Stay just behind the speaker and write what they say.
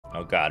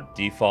Oh god,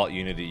 default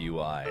Unity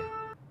UI.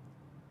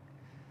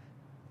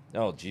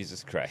 Oh,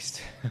 Jesus Christ.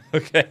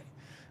 Okay.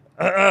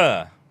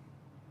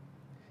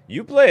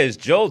 You play as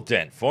Joel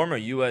Dent, former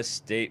U.S.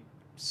 State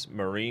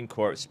Marine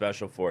Corps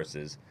Special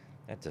Forces.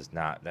 That's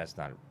not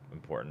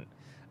important.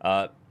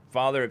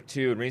 Father of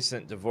two and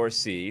recent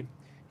divorcee.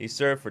 He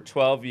served for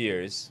 12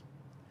 years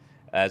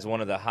as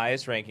one of the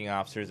highest ranking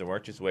officers and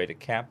worked his way to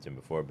captain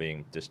before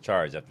being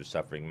discharged after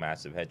suffering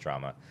massive head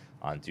trauma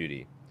on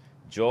duty.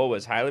 Joel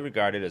was highly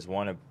regarded as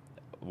one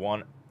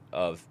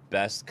of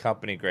best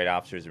company grade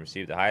officers and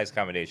received the highest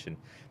commendation,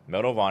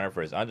 Medal of Honor,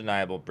 for his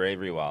undeniable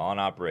bravery while on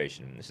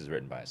operation. This is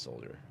written by a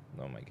soldier.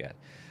 Oh my God.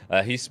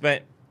 He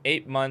spent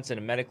 8 months in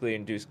a medically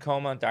induced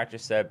coma.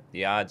 Doctors said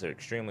the odds are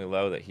extremely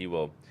low that he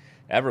will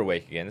ever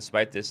wake again.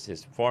 Despite this,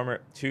 his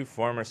two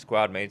former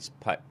squad mates,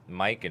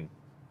 Mike and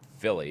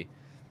Philly.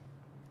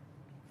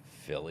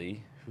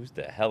 Philly? Who's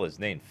the hell is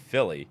named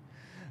Philly?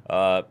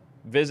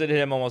 Visited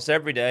him almost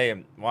every day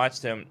and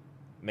watched him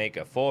make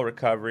a full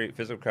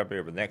physical recovery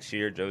over the next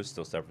year. Joe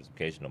still suffers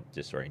occasional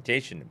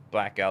disorientation and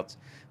blackouts,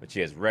 which he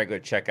has regular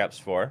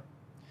checkups for.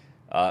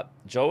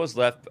 Joe was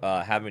left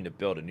having to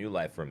build a new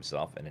life for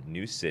himself in a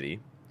new city.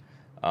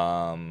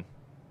 In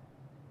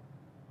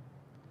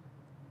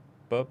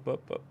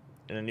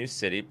a new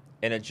city,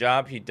 in a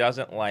job he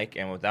doesn't like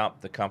and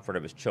without the comfort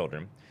of his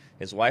children.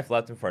 His wife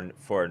left him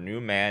for a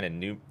new man in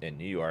New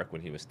York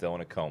when he was still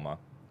in a coma.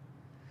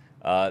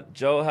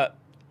 Joe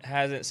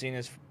hasn't seen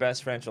his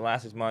best friend for the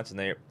last 6 months, and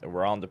they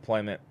were on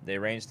deployment. They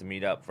arranged to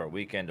meet up for a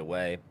weekend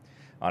away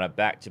on a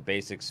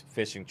back-to-basics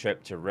fishing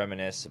trip to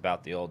reminisce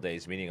about the old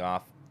days, meeting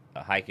off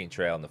a hiking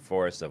trail in the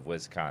forests of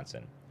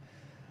Wisconsin.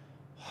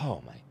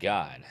 Oh, my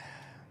God.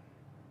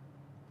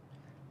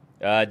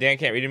 Dan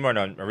can't read anymore.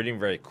 No, I'm reading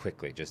very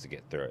quickly just to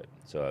get through it.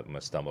 So I'm going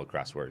to stumble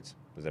across words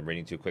because I'm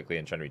reading too quickly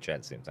and trying to read chat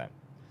at the same time.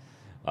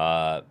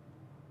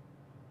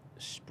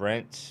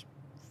 Sprint,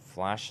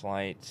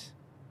 flashlight,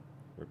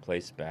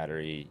 replace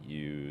battery,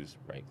 use,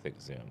 right-click,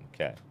 zoom.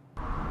 Okay.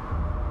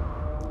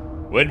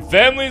 When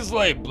families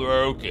lie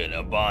broken,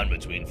 a bond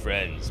between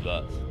friends,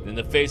 but in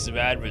the face of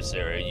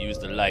adversary, use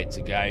the light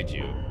to guide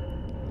you.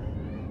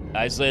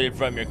 Isolated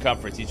from your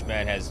comforts, each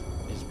man has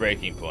his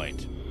breaking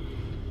point.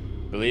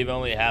 Believe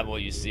only half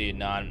what you see,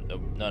 none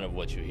of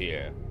what you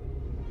hear.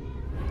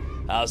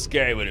 How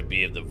scary would it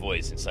be if the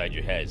voice inside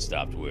your head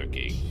stopped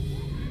working?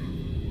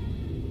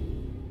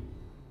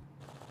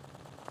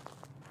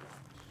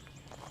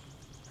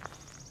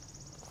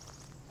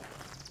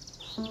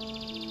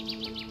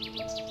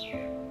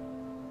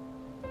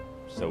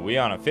 So we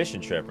on a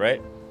fishing trip,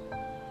 right?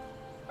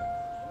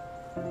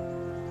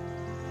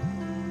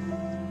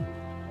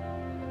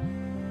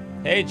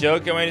 Hey Joe,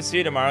 can't wait to see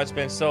you tomorrow. It's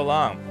been so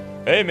long.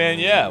 Hey man,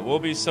 yeah, we'll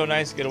be so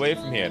nice to get away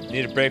from here.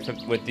 Need a break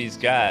with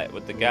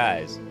the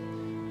guys.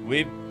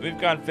 We've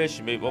gone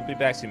fishing. We'll be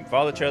back soon.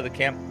 Follow the trail to the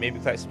camp. Maybe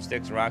collect some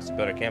sticks and rocks to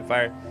build our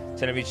campfire.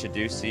 10 of each should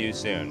do. See you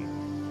soon.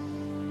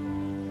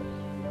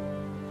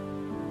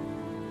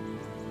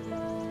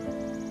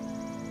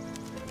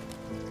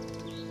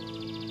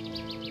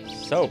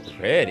 So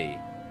pretty.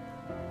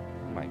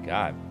 Oh my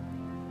god.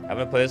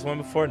 Haven't played this one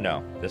before?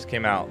 No. This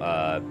came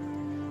out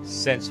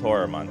since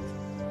Horror Month.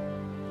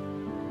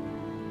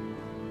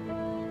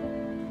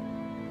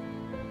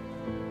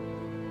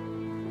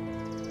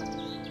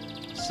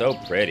 So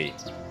pretty.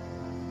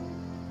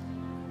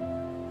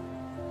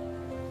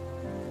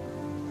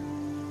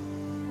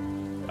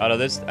 Oh no,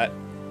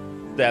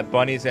 that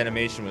bunny's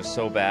animation was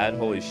so bad.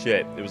 Holy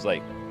shit. It was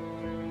like...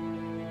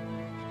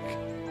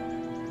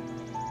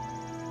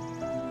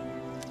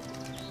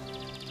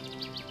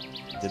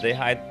 Did they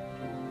hide?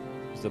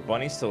 Is the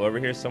bunny still over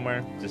here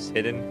somewhere? Just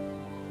hidden?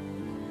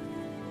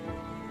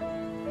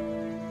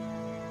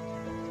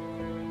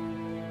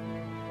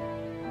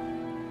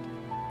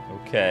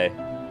 Okay.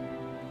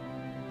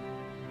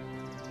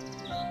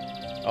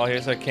 Oh,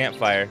 here's our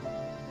campfire.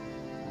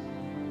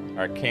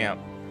 Our camp.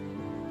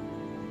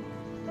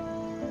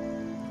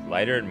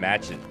 Lighter and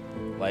matching.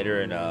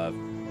 Lighter and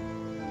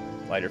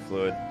lighter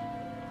fluid.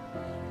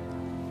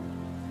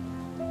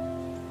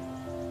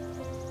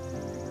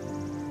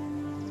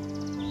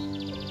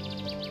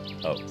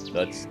 Oh,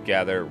 let's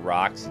gather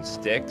rocks and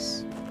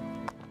sticks.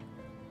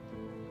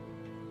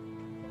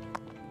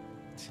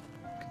 This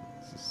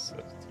is so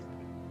stupid.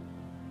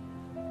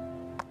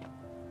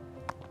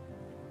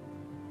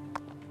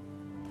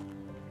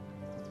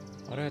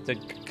 Why do I have to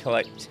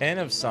collect 10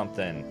 of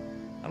something?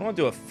 I don't want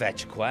to do a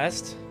fetch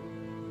quest.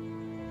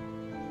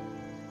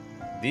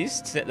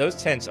 Those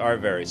tents are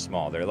very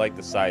small. They're like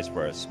the size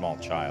for a small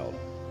child.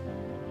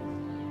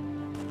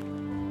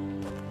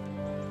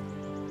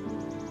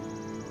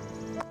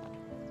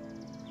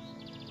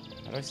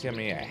 How do I see how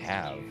many I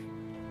have?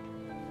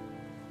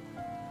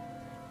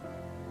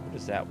 What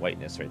is that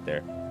whiteness right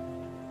there?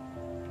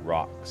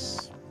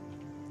 Rocks.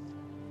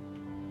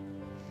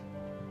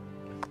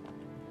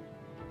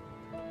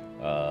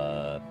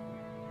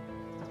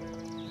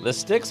 The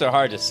sticks are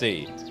hard to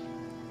see.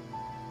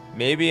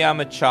 Maybe I'm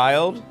a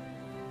child?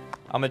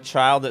 I'm a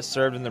child that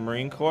served in the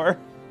Marine Corps?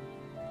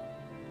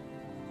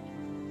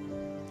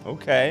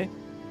 Okay.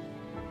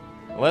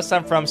 Unless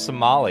I'm from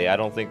Somalia, I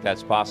don't think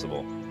that's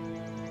possible.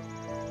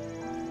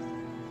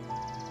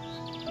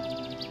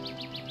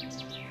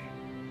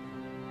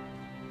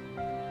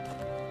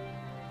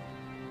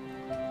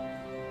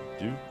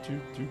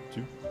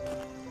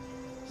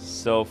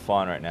 So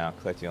fun right now,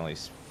 collecting all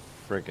these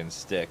freaking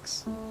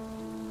sticks.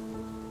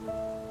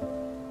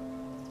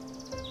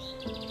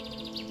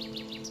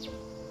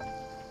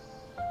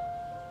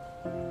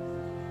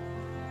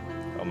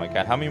 Oh my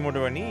god, how many more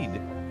do I need?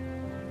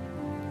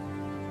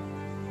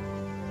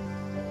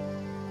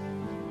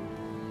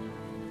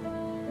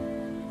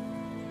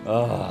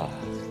 Ugh.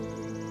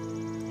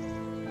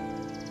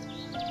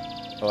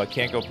 Oh, I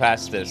can't go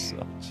past this.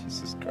 Oh,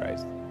 Jesus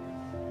Christ.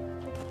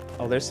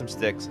 Oh, there's some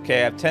sticks.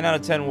 Okay, I have 10 out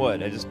of 10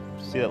 wood. I just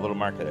see that little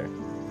marker there.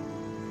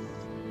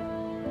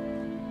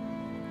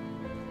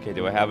 Okay,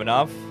 do I have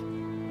enough?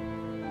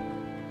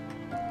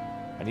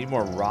 I need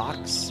more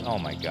rocks? Oh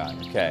my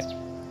god, okay.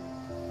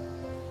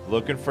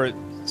 Looking for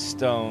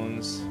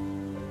stones.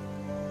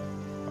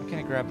 Why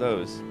can't I grab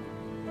those?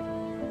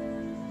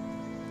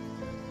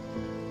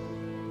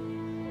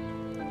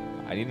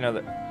 I need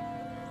another...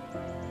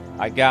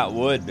 I got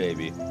wood,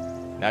 baby.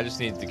 Now I just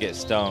need to get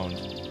stone.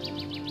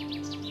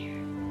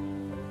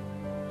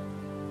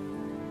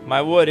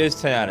 My wood is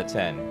 10 out of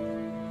 10.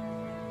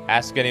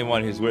 Ask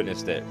anyone who's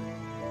witnessed it.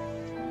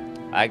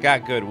 I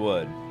got good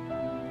wood.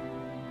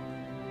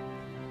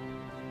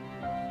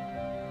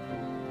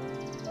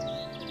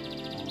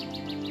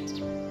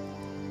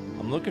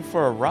 I'm looking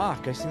for a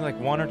rock. I see like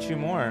one or two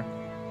more.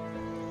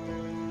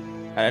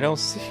 I don't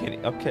see any.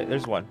 Okay,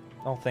 there's one.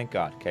 Oh, thank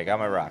God. Okay, I got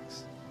my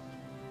rocks.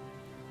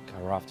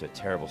 God, we're off to a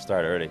terrible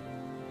start already.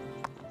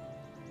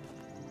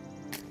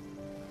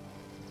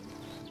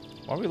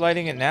 Why are we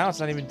lighting it now?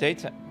 It's not even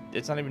daytime.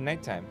 It's not even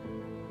nighttime.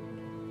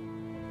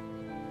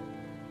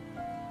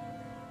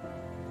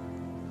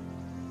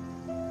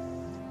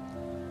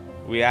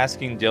 We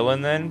asking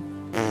Dylan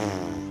then?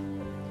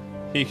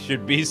 He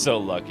should be so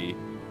lucky.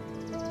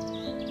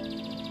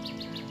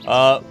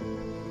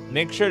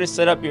 Make sure to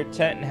set up your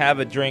tent and have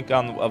a drink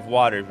of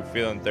water if you're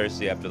feeling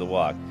thirsty after the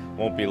walk.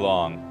 Won't be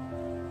long.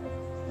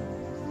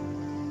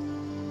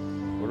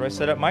 Where do I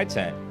set up my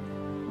tent?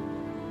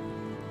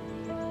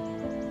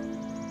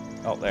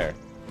 Oh, there.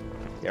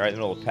 Yeah, right in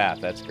the middle of the path.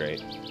 That's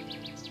great.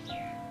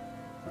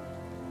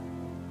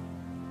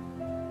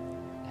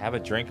 Have a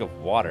drink of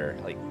water.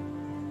 Like...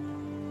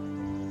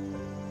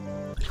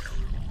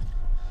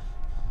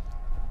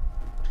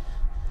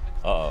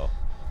 Uh-oh.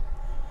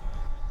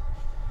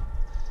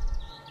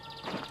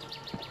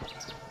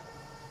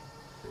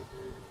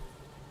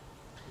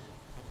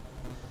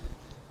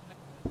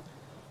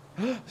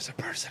 There's a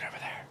person over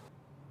there.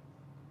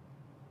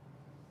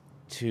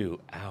 2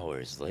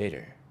 hours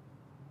later.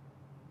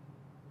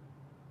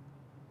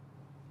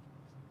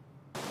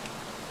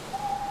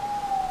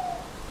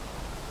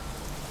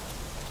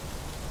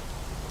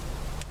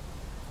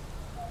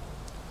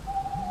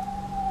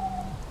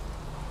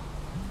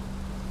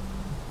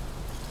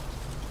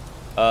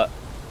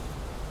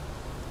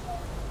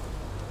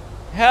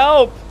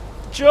 Help!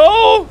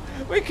 Joel!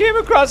 We came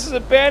across this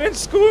abandoned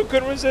school,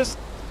 couldn't resist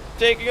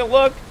taking a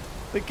look.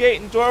 The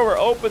gate and door were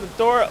open, the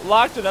door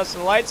locked on us,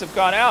 and the lights have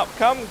gone out.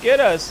 Come get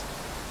us.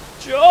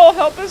 Joel,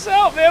 help us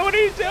out, man. What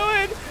are you doing?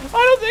 I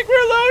don't think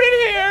we're alone in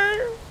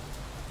here.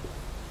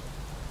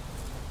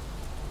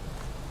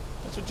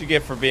 That's what you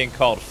get for being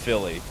called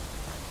Philly.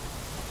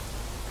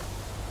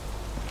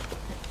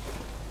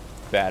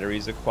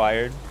 Batteries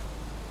acquired.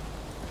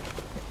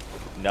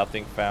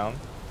 Nothing found.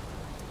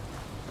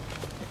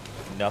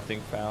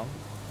 Nothing found.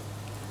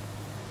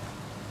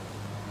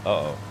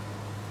 Uh-oh.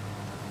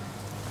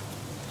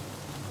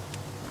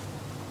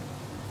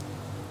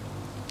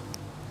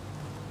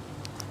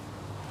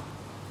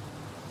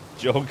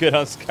 Joel, get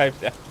on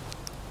Skype now.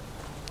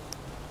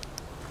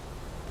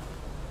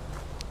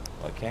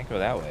 Well, I can't go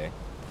that way.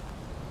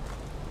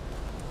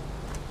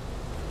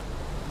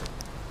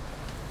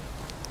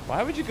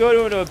 Why would you go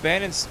to an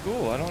abandoned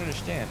school? I don't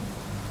understand.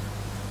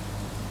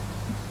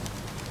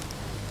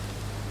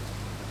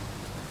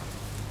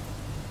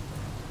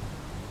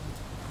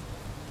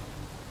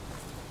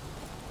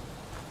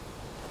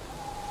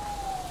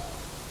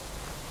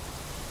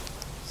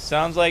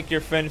 Sounds like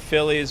your friend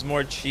Philly is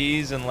more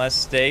cheese and less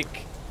steak.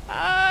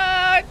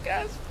 Ah,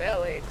 cause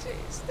Philly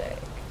cheesesteak.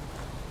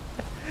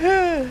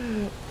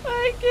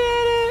 I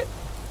get it.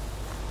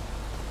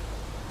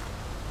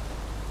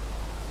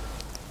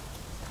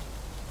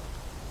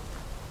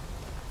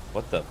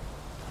 What the?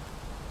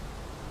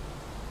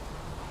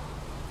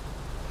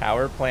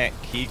 Power plant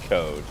key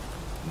code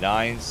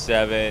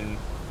 97.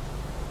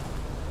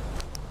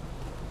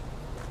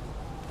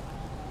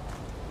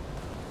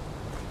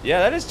 Yeah,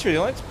 that is true. The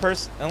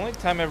only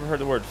time I ever heard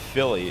the word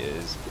Philly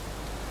is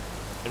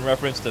in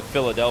reference to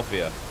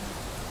Philadelphia.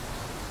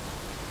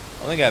 I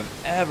don't think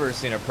I've ever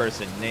seen a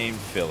person named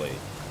Philly.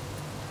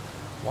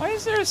 Why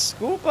is there a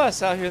school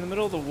bus out here in the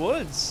middle of the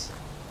woods?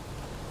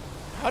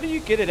 How do you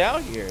get it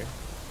out here?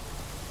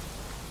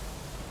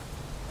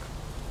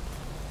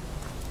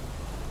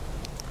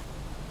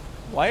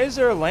 Why is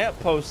there a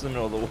lamppost in the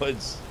middle of the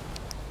woods?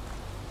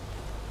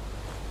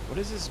 What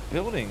is this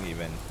building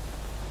even?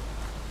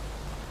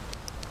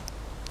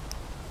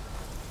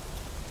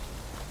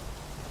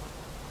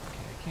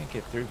 Okay, I can't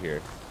get through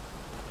here.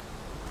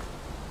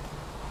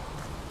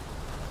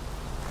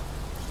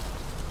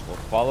 We'll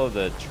follow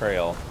the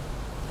trail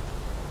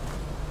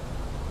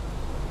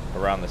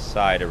around the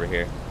side over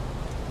here.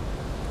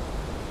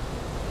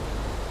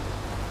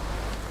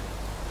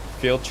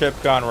 Field trip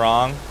gone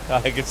wrong.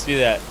 I can see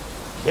that.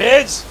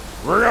 Kids,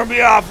 we're gonna be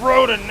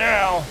off-roading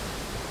now.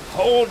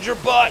 Hold your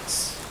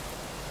butts.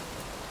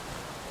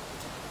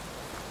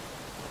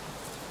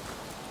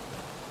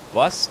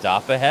 Bus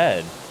stop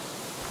ahead.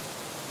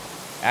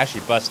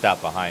 Actually, bus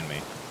stop behind me.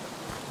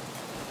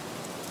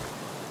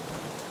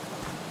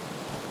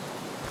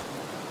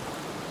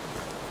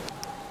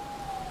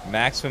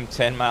 Maximum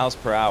 10 miles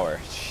per hour.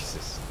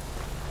 Jesus.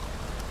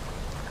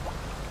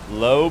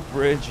 Low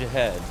bridge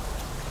ahead.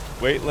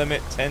 Weight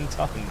limit 10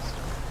 tons.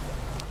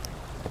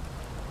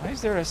 Why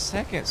is there a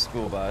second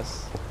school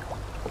bus?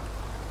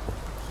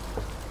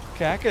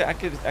 Okay, I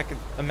could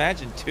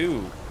imagine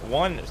two.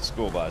 One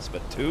school bus,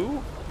 but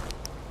two?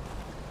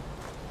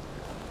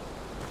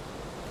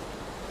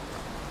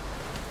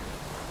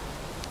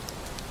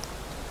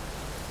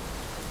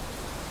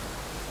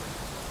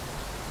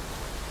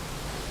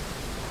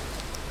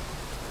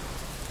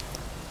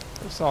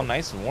 It's all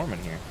nice and warm in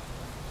here.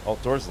 Oh,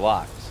 door's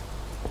locked.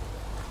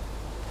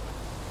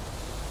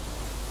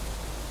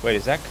 Wait,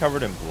 is that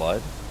covered in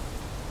blood?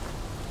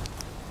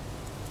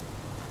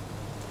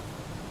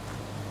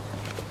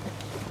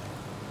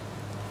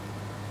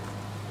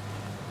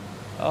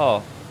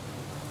 Oh,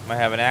 might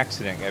have an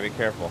accident. Gotta be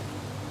careful.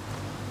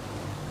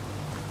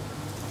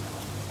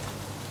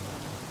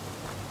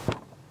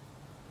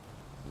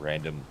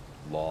 Random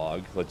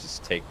log. Let's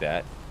just take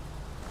that.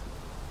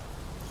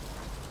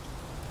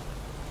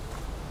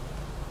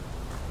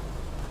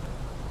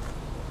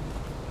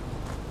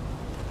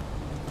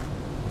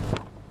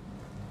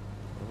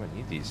 What do I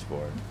need these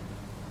for?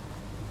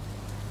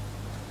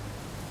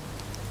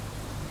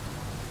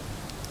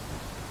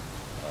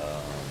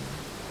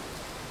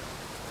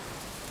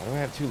 Why do I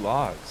have two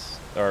logs?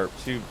 Or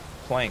two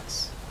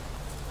planks?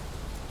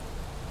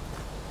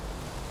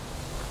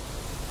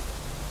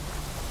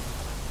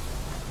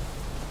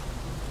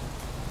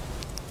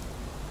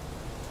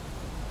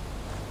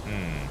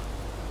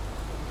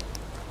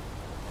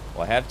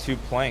 Well, I have two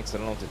planks. I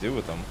don't know what to do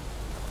with them.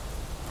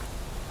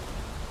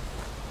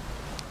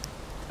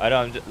 I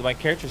don't. My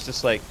character's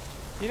just like,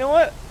 you know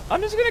what?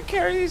 I'm just gonna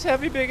carry these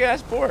heavy,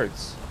 big-ass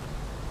boards.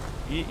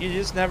 You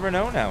just never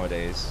know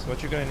nowadays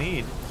what you're gonna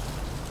need.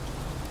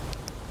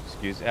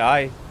 Excuse me.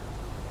 Hi.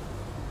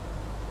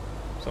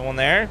 Someone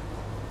there?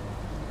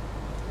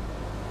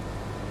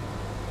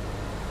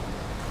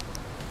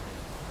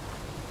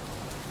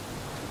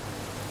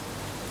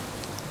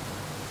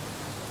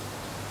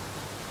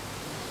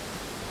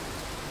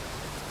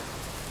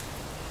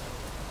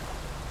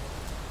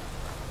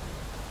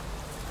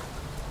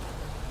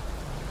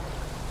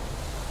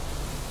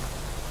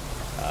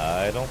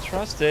 I don't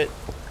trust it.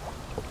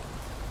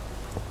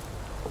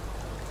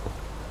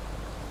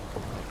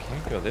 I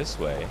can't go this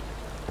way.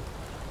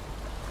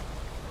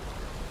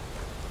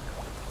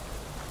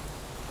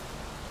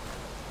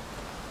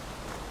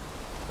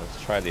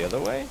 Let's try the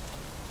other way.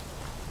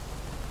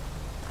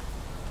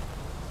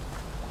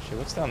 Shit,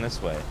 what's down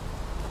this way?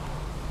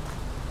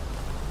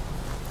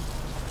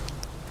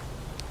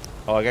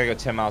 Oh, I gotta go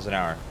 10 miles an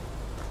hour.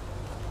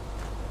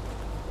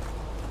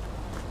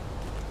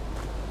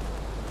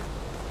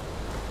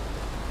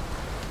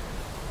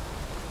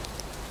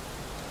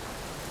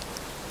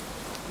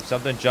 If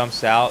something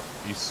jumps out,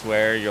 you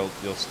swear you'll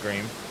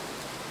scream.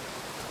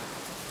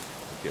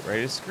 Get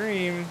ready to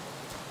scream.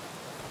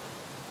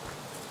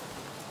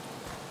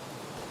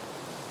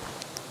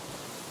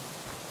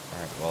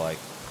 Alright, well, like,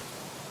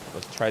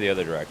 let's try the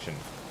other direction.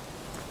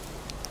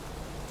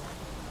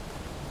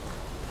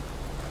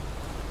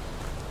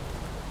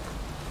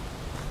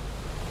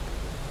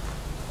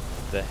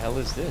 What the hell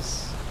is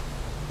this?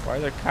 Why are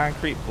there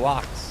concrete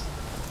blocks?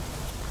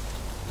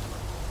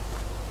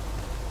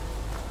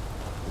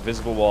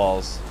 Invisible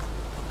walls.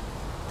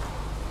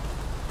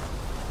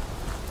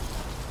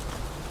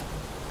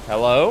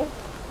 Hello?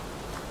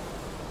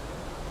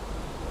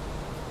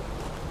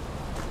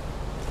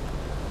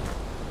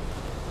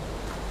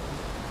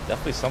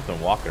 Definitely something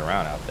walking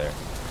around out there.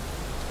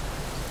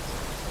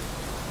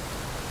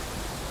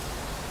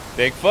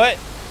 Bigfoot?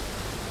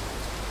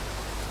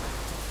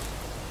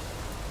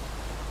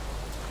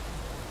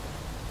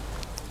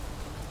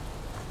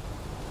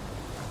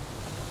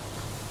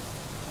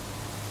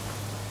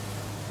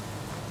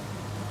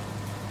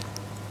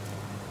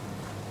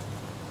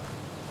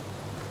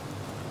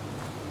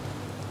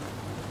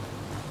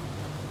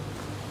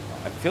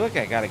 I feel like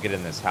I gotta get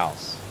in this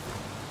house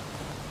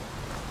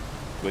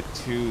with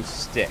two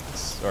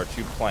sticks or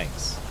two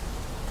planks.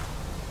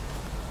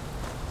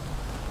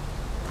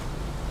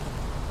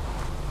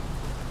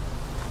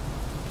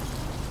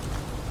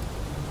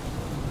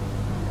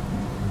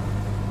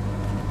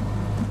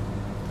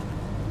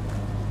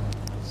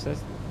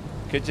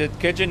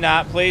 Could you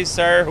not, please,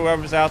 sir?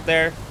 Whoever's out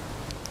there.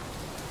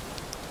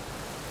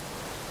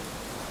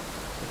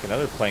 Look,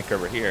 another plank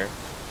over here.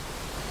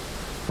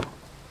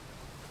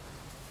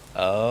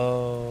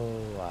 Oh,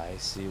 I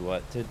see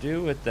what to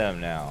do with them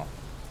now.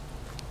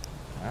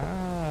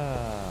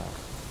 Ah.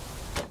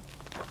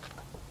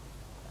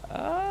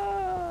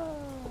 Ah.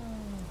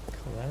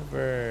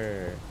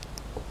 Clever.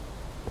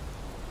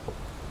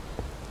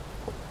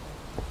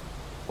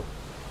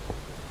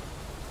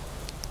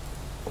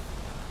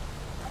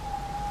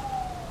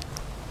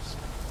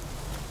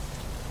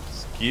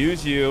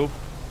 Excuse you.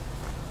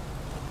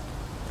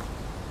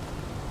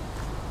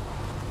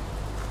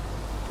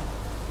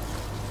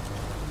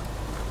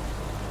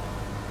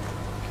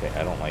 Okay,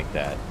 I don't like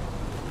that.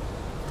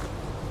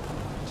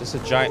 Just a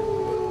giant...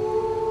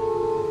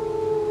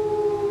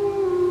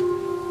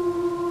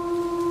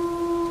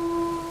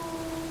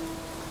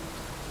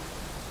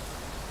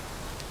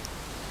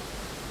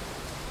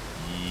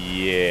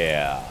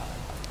 Yeah.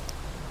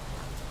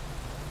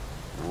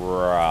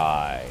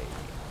 Right.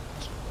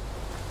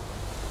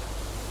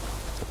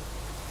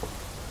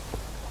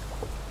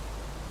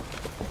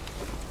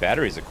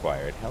 Batteries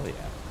acquired. Hell yeah.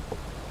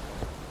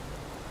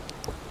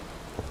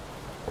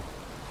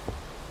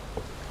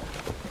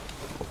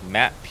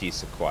 Map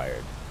piece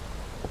acquired.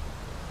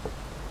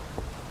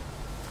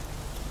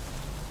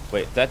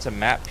 Wait, if that's a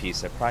map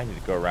piece, I probably need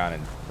to go around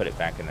and put it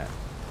back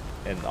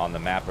on the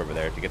map over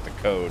there to get the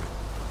code.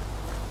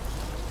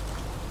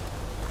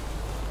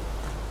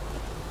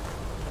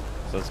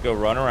 So let's go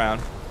run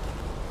around.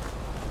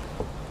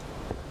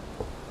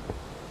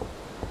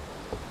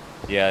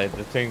 Yeah,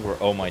 the thing where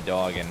oh my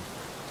dog and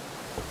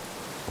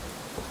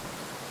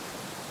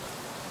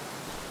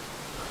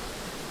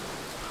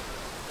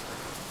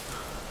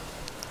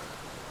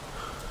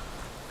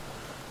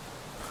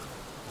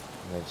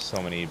there's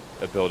so many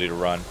ability to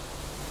run.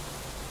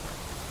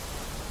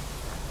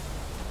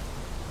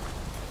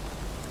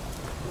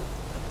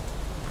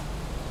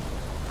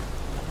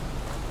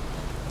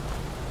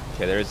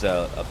 Okay, there's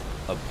a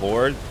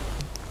board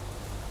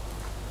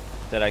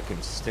that I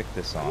can stick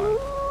this on.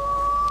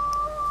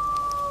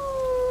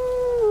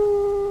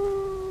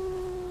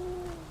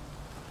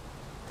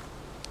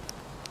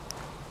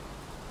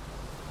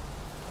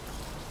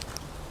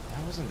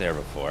 That wasn't there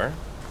before.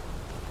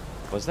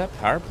 Was that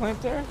power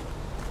plant there?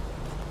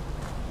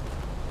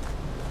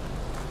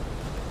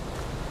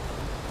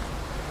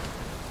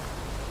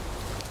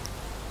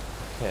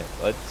 Okay,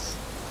 let's...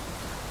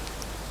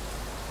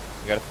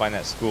 We gotta find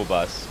that school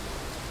bus.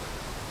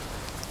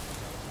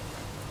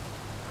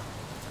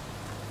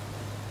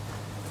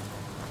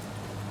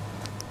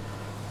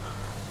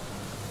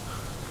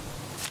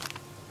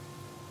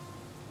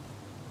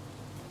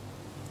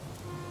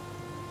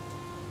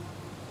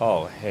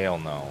 Oh, hell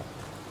no.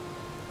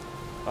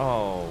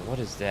 Oh, what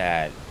is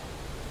that?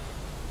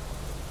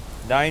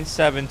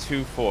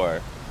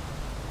 9724.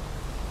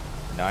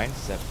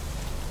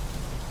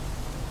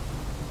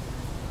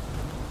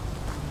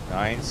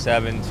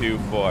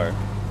 9724.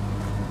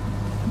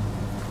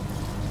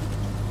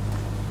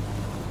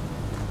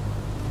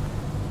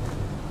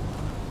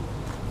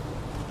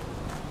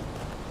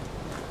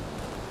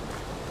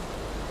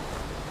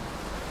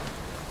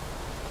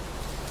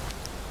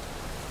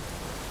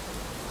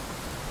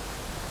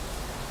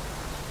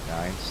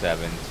 Nine,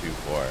 7, 2,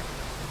 4.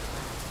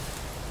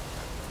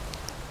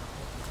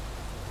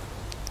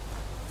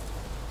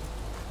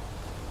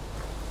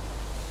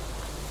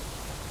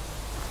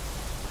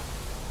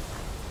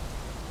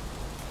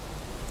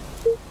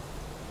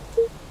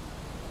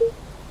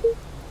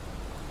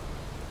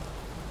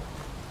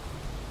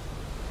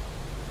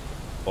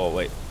 Oh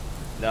wait,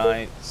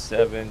 9,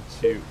 7,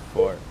 2,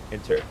 4.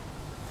 Enter.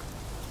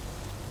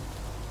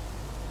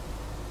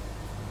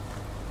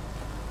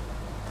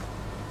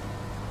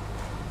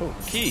 Oh,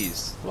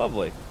 keys.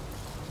 Lovely.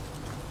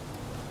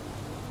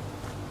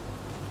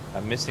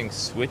 I'm missing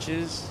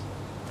switches.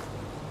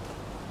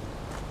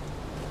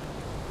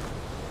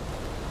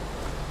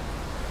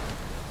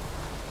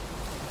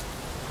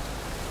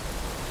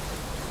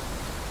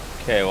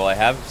 Okay, well I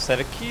have a set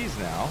of keys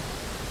now.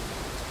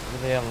 What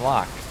do they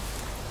unlock?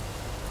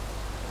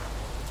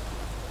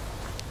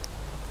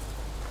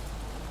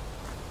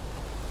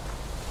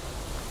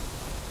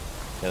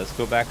 Okay, let's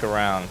go back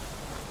around.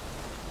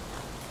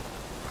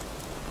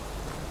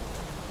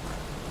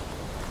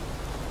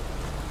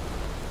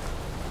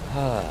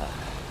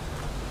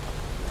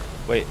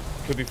 Wait,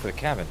 could be for the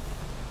cabin.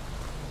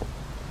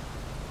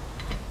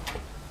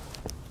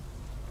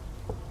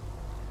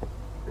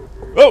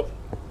 Oh!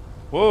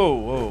 Whoa,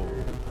 whoa.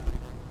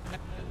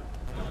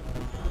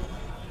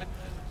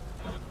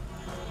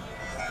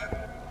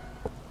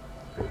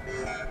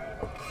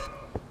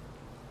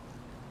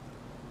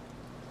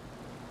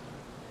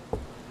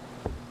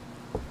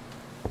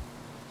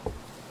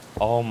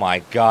 Oh my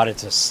god,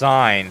 it's a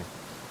sign.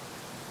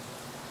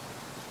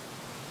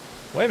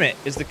 Wait a minute,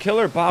 is the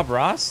killer Bob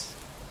Ross?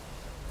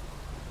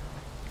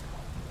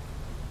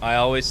 I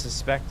always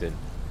suspected.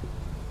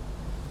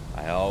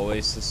 I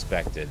always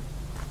suspected.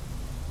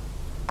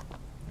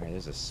 All right,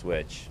 there's a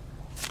switch.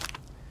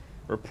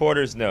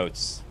 Reporter's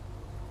notes.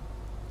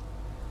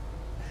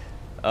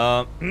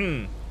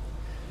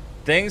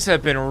 Things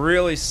have been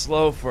really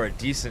slow for a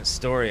decent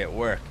story at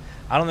work.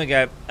 I don't think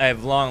I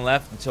have long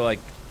left until I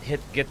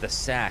get the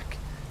sack.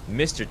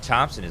 Mr.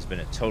 Thompson has been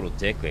a total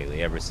dick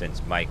lately, ever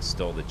since Mike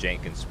stole the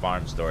Jenkins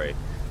farm story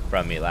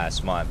from me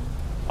last month.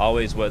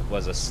 Always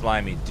was a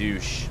slimy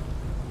douche.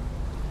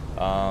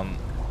 I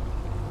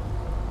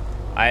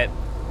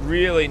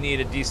really need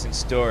a decent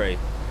story.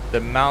 The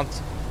Mount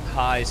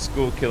High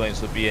school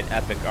killings would be an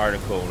epic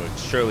article and would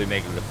surely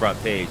make it to the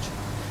front page.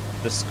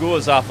 The school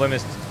is off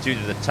limits due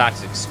to the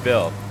toxic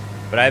spill,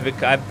 but I've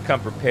become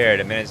prepared.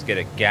 I managed to get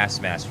a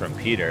gas mask from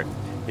Peter.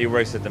 He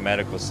works at the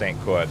Medical St.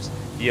 Corps.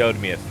 He owed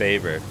me a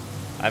favor.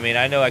 I mean,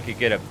 I know I could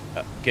get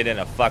in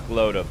a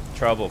fuckload of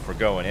trouble for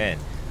going in,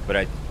 but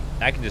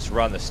I can just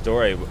run the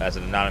story as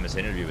an anonymous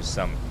interview with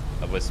some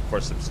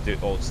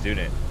old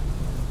student.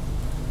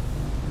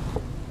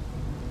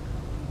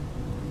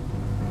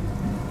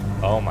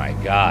 Oh my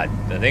God!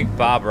 I think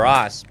Bob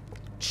Ross.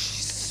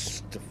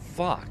 Jesus, the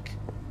fuck.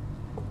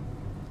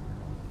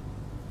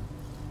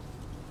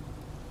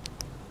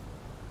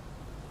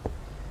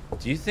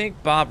 Do you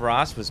think Bob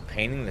Ross was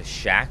painting the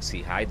shacks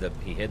he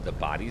hid the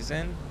bodies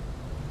in?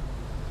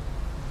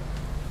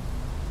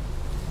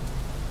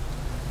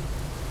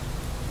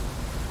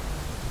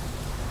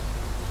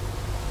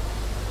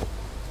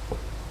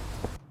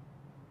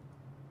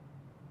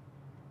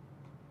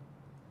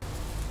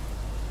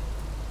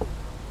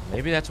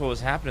 Maybe that's what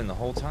was happening the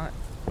whole time.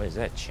 What is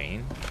that,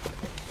 chain?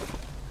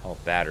 Oh,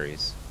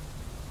 batteries.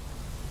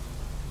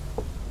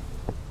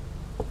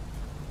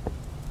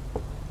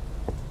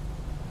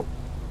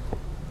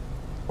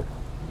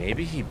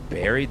 Maybe he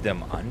buried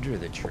them under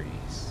the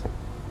trees.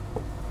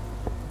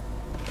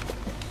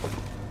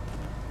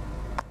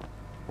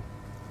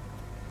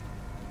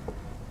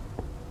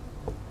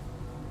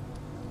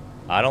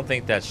 I don't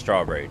think that's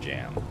strawberry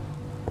jam.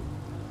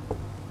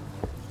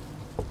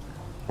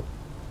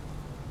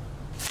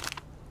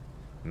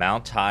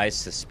 Mount High's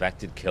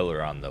suspected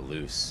killer on the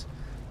loose.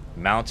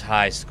 Mount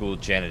High school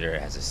janitor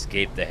has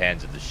escaped the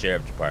hands of the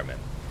sheriff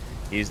department.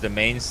 He is the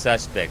main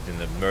suspect in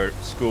the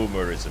school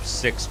murders of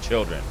 6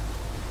 children.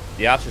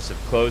 The officers have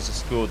closed the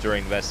school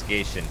during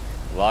investigation.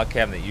 The log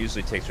cabin that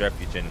usually takes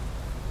refuge in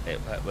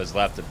it was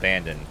left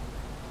abandoned.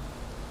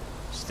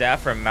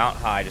 Staff from Mount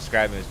High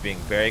describe him as being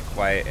very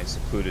quiet and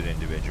secluded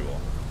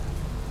individual.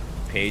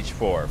 Page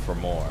 4 for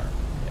more.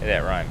 Hey,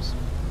 that rhymes.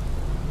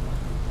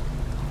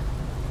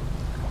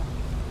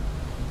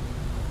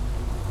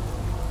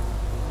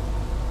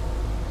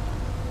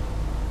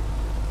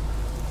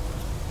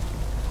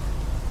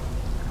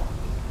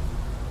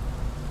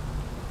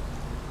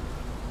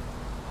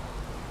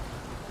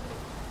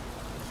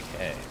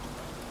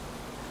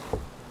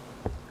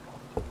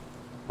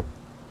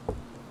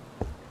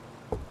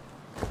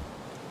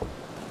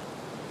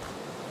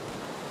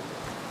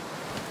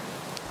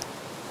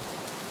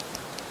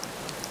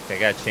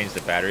 I gotta change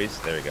the batteries.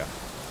 There we go.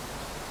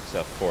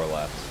 So 4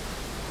 left.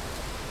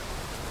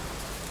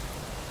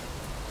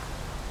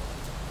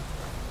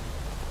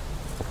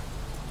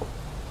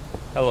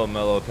 Hello,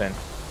 Millowpin.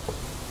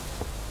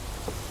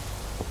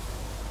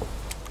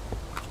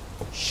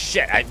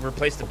 Shit, I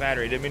replaced the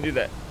battery. Didn't mean to do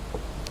that.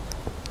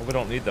 Well, we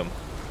don't need them.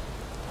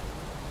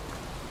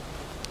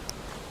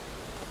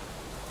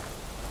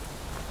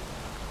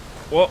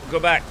 Whoa, go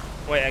back.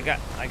 Wait, I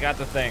got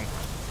the thing.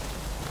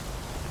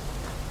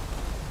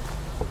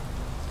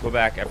 Go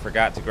back. I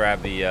forgot to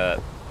grab the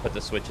put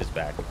the switches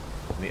back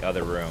in the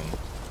other room.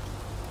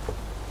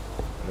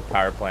 In the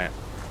power plant.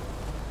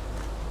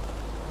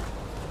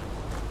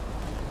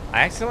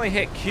 I accidentally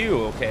hit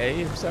Q,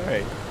 okay? I'm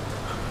sorry.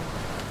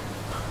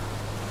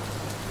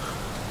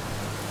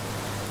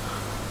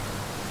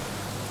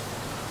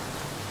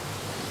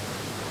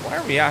 Why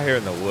are we out here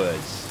in the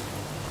woods?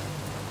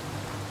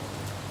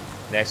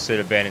 Next to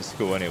the abandoned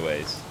school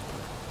anyways.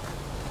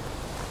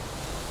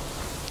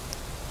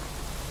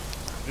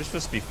 We're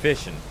supposed to be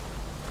fishing.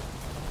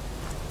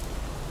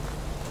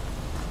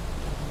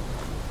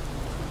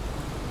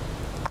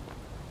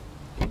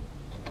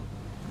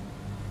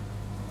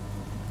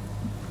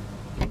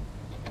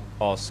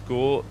 All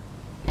school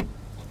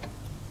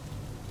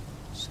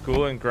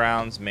and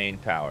grounds main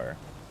power.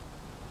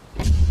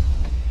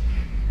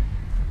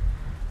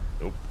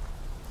 Nope.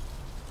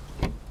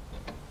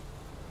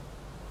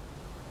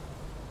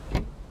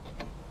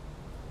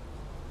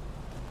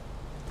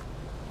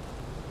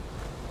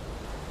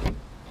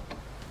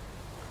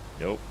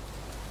 Nope.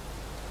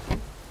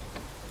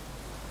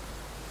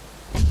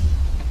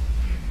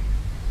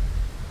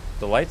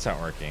 The lights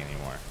aren't working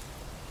anymore.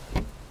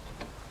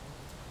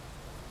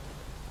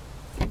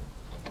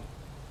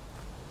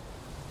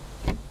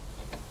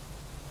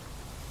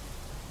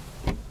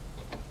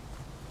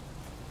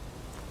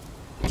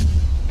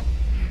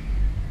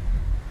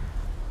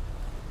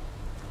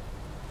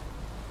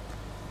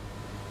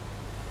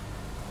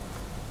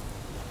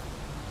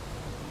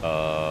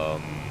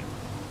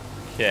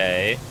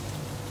 Okay.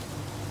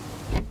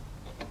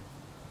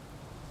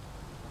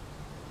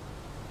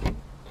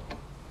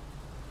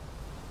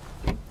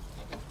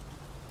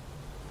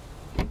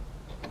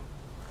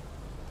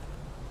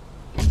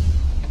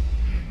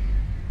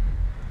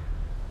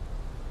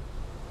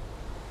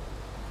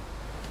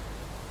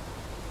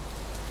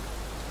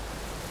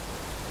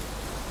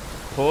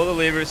 Pull the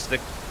levers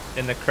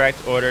in the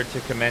correct order to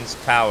commence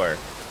power.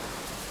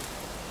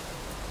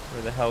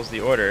 Where the hell's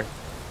the order?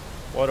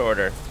 What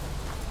order?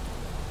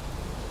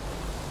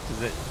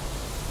 Is it?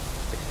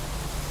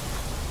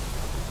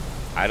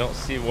 I don't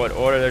see what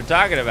order they're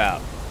talking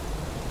about.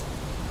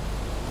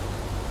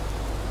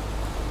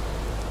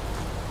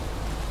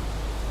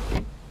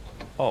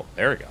 Oh,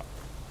 there we go.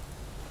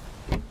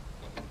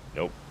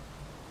 Nope.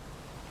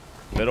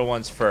 Middle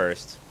one's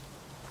first.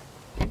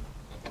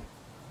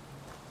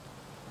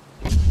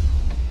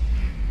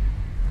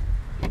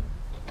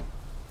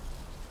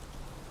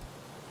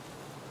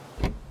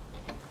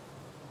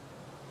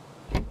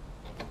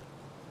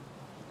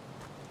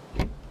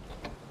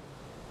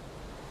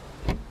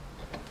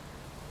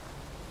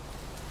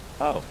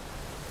 Oh.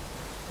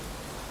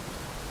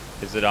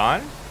 Is it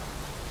on?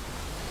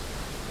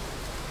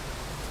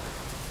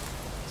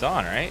 It's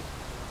on, right?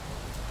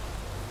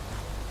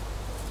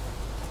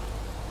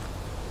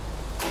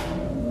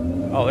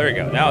 Oh, there we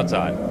go. Now it's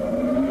on.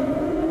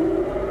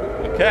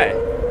 Okay.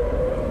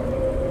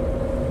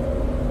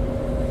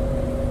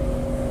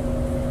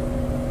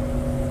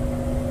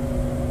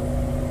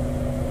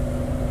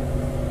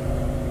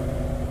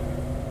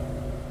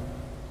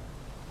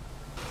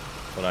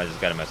 Hold on, I just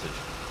got a message.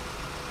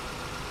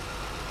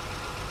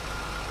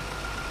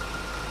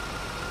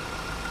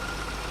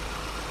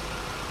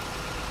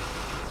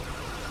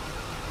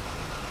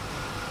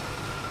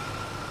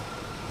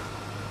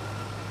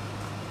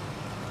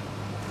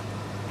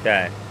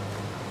 Okay.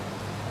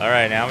 All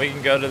right, now we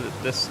can go to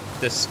this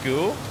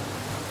school.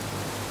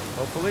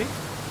 Hopefully.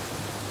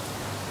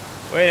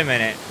 Wait a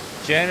minute.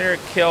 Janitor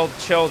killed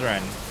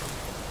children.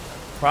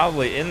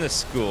 Probably in the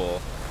school.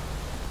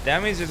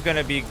 That means there's going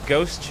to be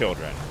ghost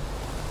children.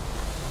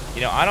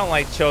 You know, I don't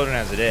like children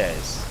as it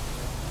is.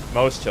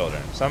 Most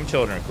children. Some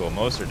children are cool.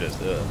 Most are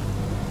just ugh.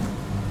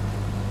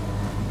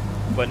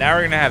 But now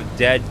we're going to have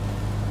dead,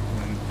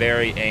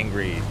 very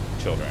angry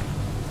children.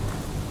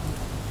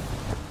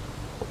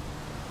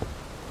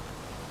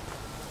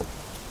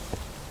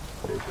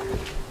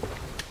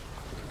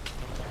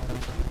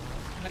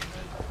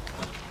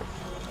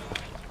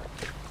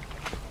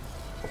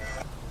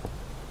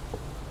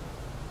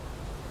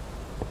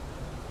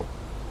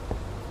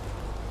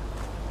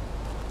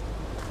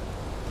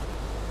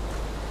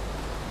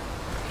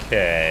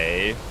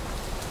 Okay.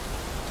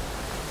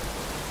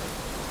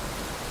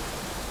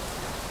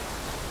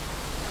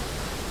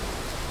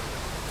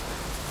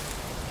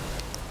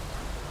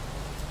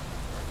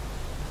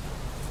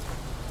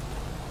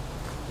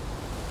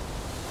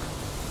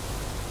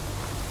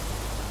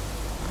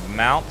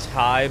 Mount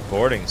High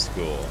Boarding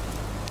School.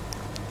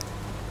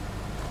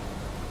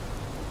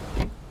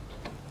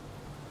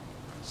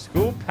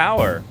 School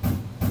power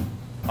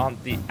on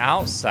the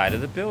outside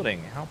of the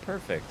building. How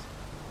perfect.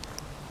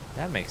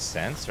 That makes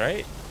sense,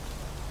 right?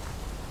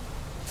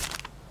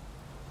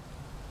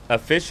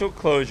 Official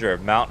closure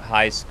of Mount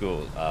High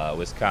School,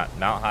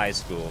 Mount High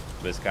School,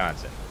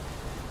 Wisconsin.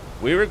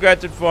 We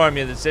regret to inform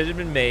you the decision has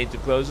been made to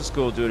close the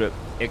school due to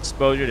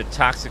exposure to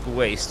toxic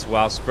waste,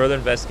 whilst further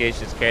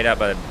investigation is carried out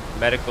by the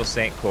Medical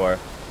St. Croix.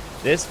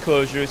 This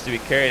closure is to be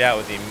carried out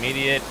with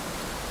immediate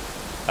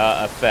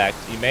effect.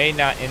 You may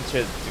not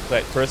enter to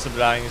collect personal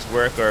belongings,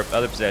 work, or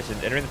other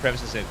possessions. Entering the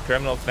premises is a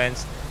criminal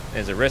offense and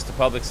is a risk to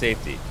public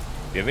safety.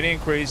 If you have any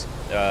inquiries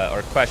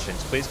or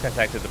questions, please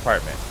contact the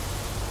department.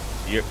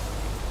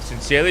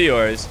 Sincerely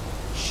yours,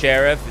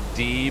 Sheriff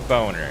D.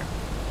 Boner.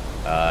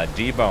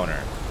 D.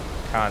 Boner.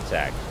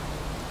 Contact.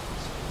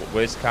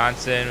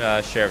 Wisconsin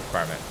Sheriff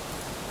Department.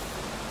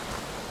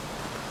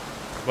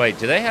 Wait,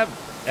 do they have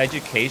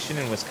education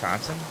in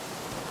Wisconsin?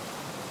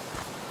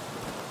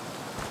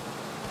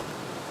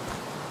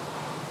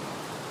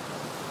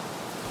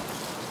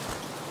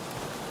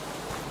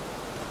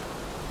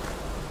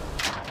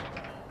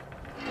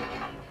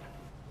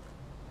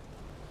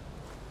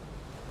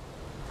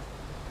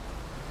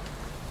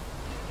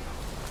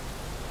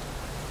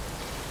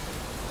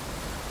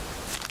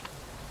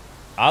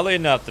 Oddly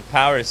enough, the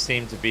power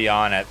seemed to be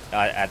on at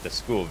the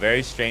school.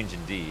 Very strange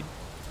indeed.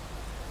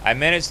 I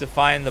managed to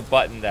find the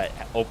button that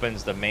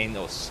opens the main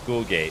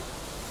school gate.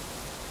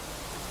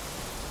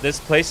 This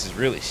place is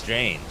really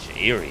strange,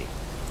 eerie.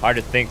 Hard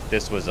to think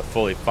this was a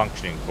fully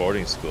functioning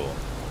boarding school.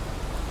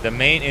 The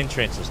main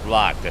entrance was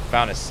locked. I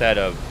found a set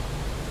of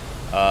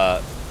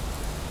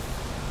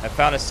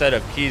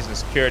keys and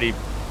security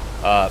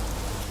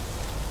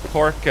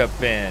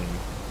porcupine.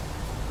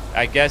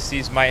 I guess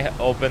these might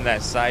open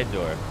that side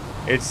door.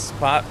 It's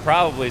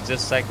probably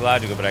just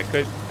psychological, but I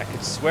could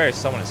swear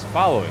someone is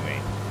following me.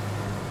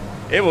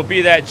 It will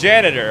be that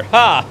janitor.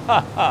 Ha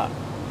ha ha.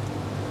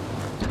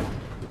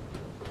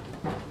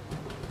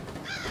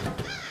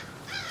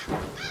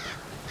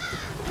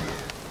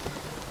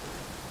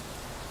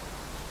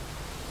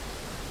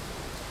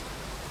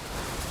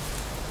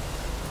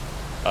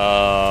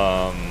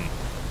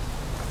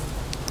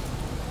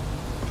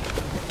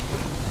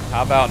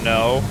 How about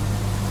no?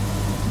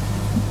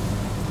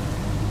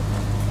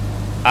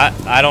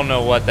 I don't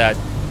know what that...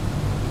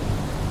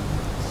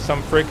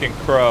 Some freaking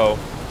crow.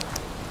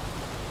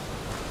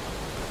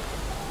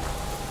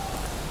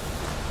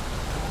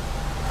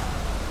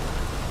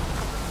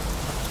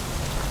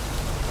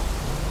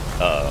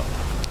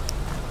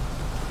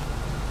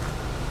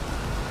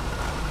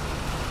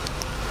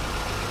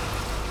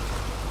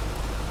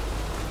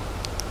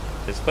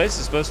 This place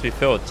is supposed to be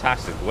filled with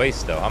toxic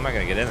waste, though. How am I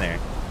gonna get in there?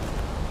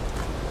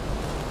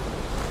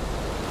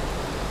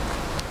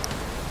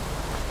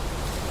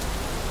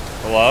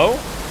 Hello?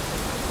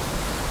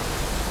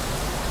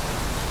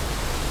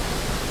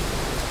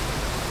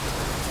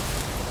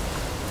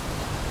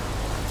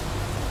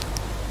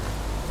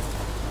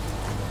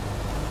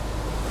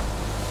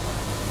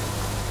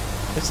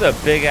 This is a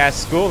big ass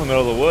school in the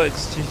middle of the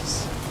woods.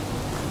 Jeez.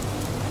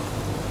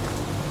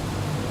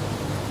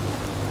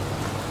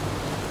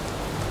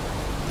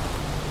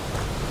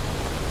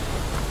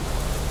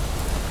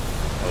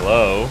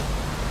 Hello?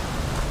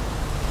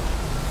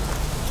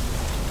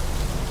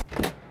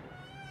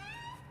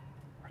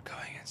 We're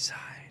going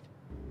inside.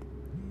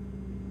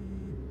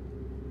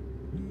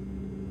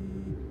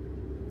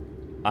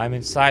 I'm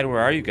inside.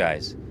 Where are you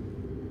guys?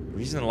 We're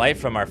using the light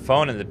from our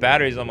phone and the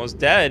battery's almost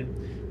dead.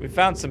 We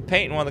found some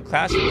paint in one of the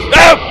classrooms.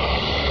 Oh!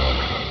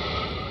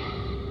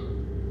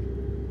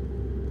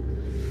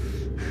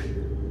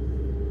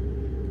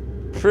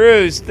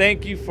 Cruz,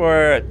 thank you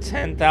for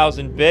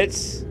 10,000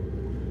 bits.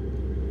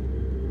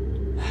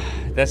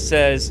 That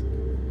says,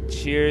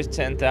 cheers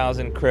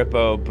 10,000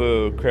 Crippo,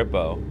 boo,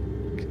 Crippo.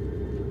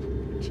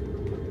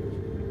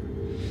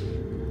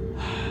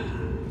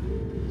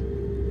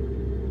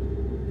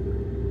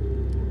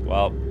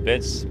 Well,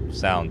 bits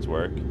sounds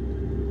work.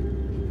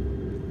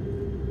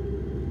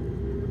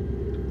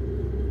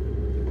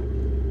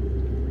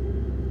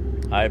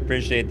 I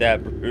appreciate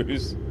that,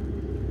 Bruce.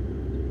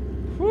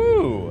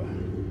 Whew.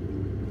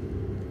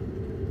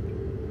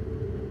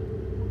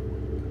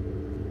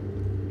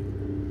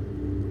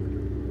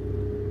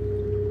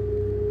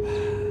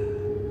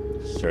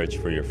 Search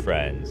for your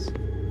friends.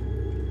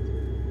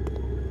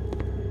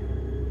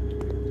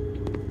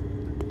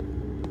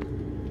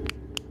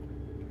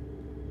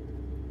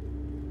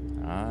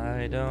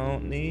 I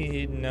don't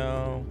need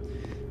no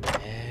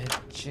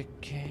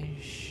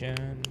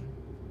education.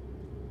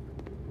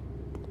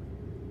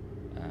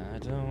 I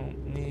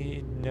don't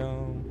need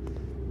no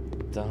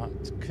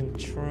thought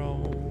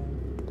control.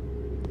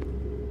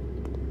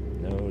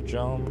 No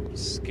jump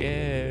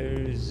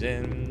scares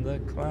in the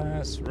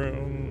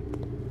classroom.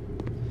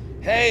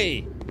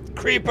 Hey,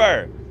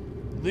 creeper!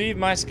 Leave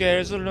my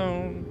scares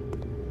alone.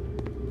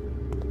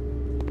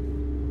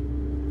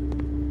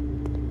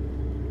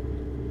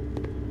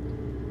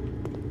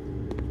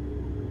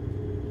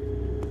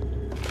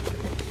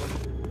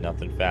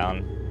 Nothing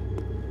found.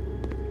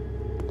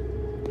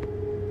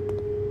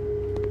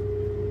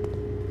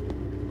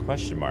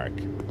 Question mark.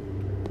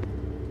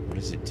 What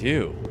does it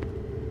do?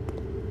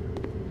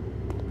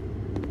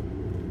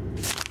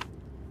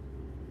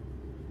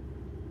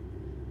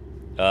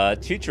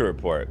 Teacher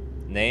report.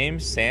 Name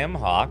Sam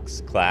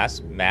Hawks,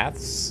 class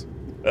maths.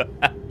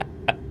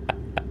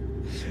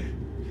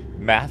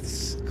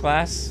 Maths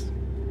class?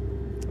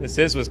 This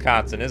is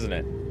Wisconsin, isn't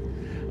it?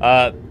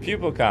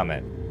 Pupil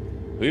comment.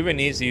 Who even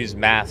needs to use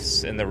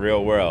maths in the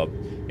real world?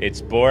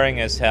 It's boring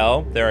as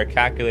hell. There are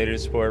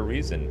calculators for a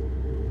reason.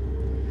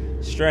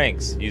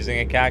 Strengths. Using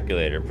a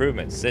calculator.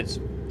 Improvement. Sits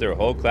through a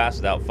whole class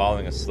without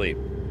falling asleep.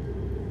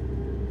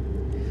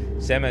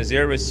 Sam has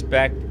zero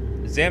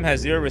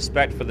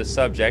respect for the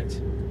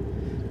subject.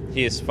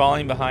 He is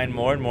falling behind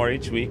more and more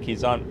each week.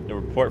 He's on the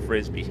report for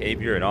his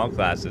behavior in all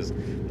classes.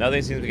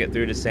 Nothing seems to get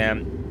through to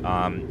Sam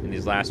in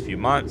these last few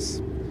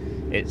months.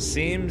 It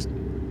seems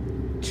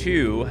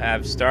to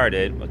have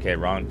started, okay,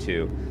 wrong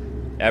two,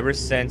 ever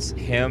since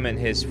him and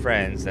his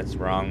friends, that's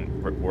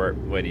wrong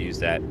way to use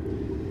that,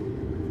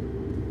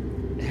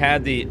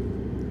 had the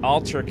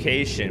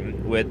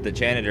altercation with the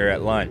janitor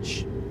at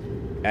lunch.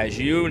 As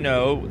you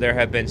know, there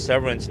have been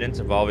several incidents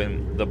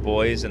involving the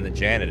boys and the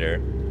janitor.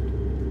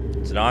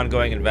 It's an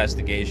ongoing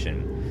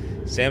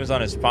investigation. Sam is on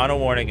his final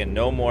warning and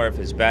no more of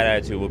his bad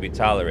attitude will be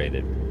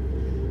tolerated.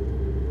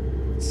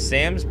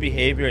 Sam's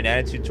behavior and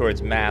attitude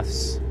towards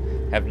maths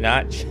have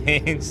not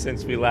changed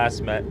since we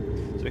last met.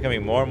 It's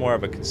becoming more and more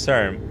of a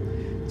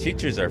concern.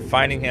 Teachers are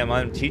finding him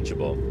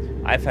unteachable.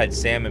 I've had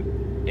Sam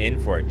in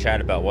for a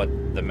chat about what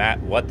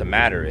the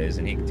matter is,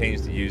 and he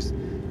continues to use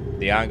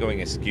the ongoing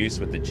excuse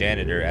with the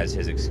janitor as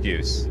his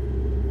excuse.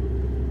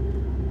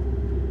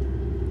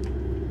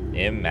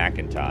 M.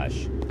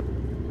 McIntosh.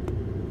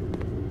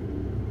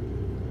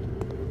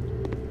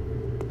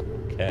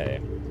 Okay.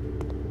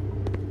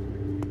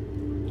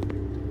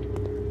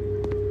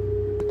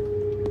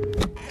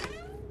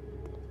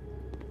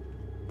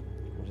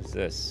 What is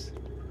this?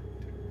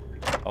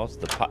 Oh, it's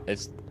the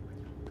it's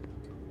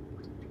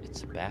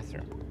a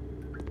bathroom.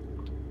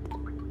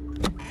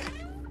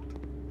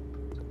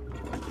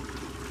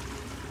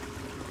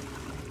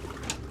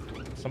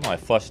 Somehow I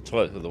flushed the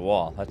toilet through the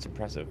wall. That's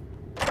impressive.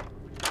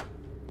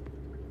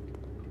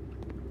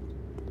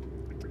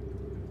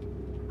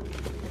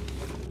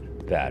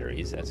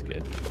 Batteries, that's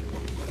good.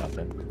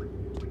 Nothing.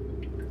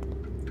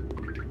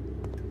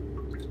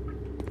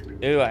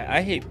 Ew,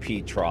 I hate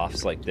pee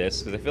troughs like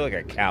this because I feel like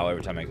a cow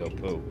every time I go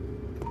poo.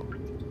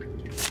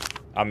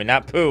 I mean,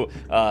 not poo,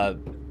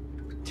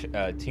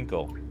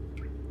 tinkle.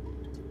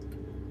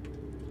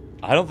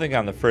 I don't think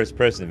I'm the first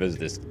person to visit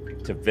this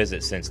to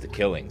visit since the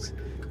killings.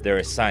 There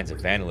are signs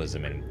of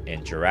vandalism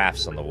and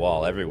giraffes on the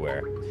wall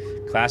everywhere.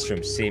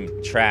 Classrooms seem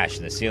trashed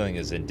and the ceiling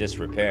is in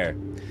disrepair.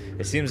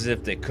 It seems as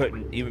if they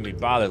couldn't even be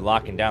bothered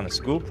locking down the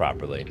school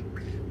properly.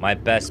 My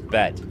best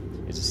bet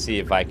is to see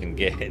if I can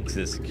get into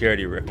the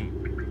security room.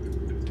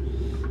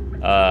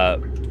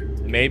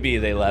 Maybe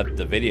they left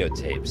the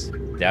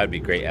videotapes. That would be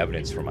great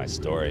evidence for my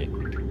story.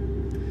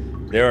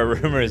 There are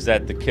rumors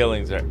that the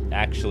killings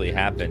actually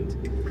happened.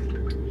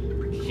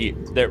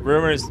 The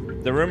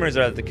rumors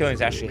are that the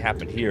killings actually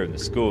happened here in the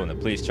school, and the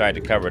police tried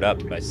to cover it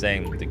up by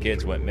saying the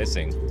kids went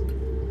missing.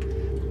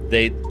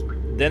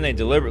 Then they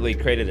deliberately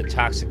created a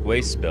toxic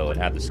waste spill and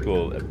had the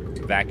school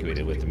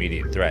evacuated with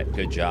immediate threat.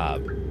 Good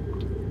job. ...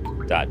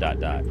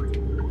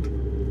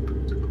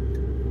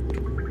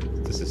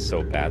 This is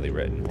so badly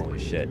written. Holy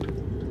shit.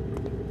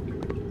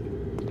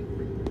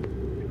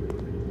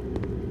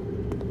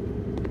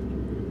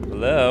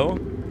 Hello?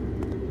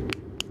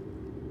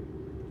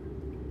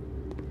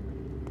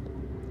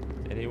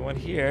 Anyone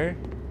here?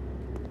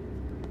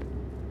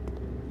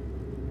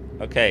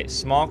 Okay,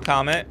 small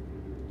comment.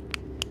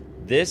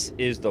 This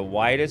is the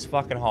widest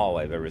fucking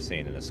hallway I've ever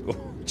seen in a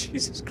school.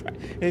 Jesus Christ.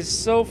 It's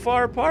so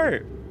far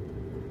apart.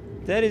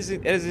 That is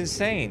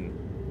insane.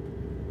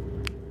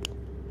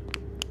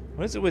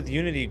 What is it with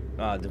Unity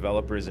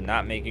developers and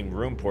not making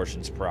room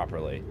portions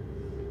properly?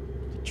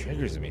 It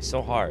triggers me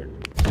so hard.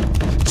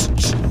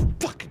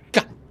 Fucking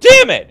god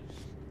damn it!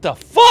 The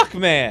fuck,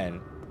 man!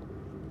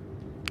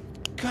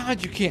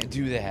 God, you can't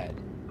do that.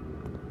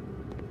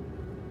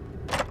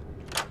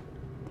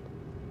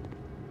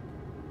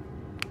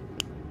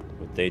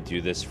 Would they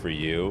do this for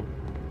you?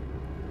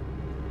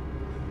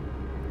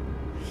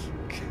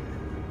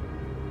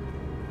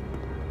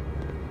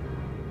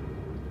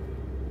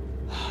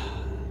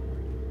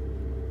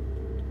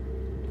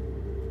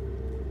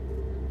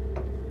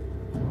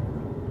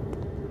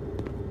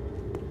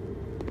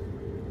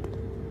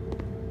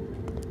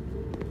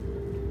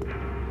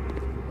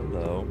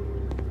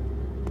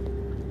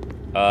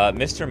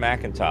 Mr.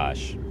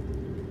 McIntosh,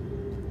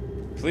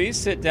 please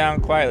sit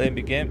down quietly and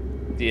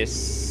begin the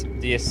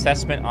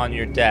assessment on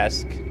your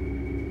desk.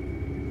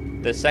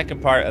 The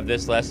second part of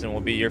this lesson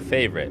will be your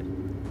favorite,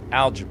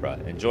 algebra.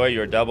 Enjoy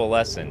your double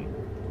lesson.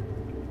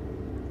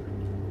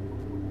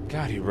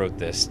 God, who wrote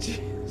this?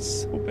 Jeez,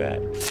 so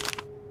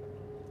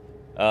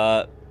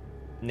bad.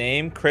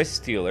 Name Chris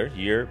Steeler.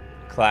 Year,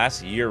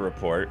 class year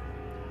report.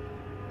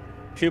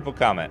 Pupil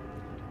comment.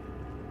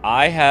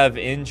 I have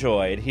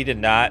enjoyed. He did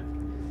not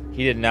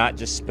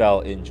just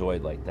spell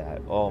enjoyed like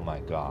that. Oh my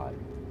god.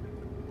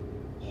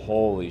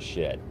 Holy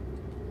shit.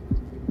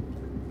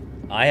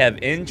 I have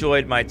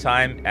enjoyed my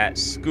time at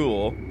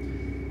school.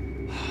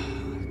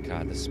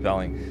 God, the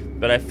spelling.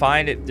 But I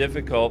find it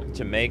difficult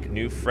to make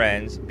new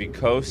friends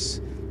because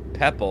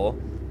people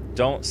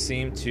don't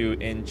seem to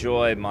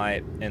enjoy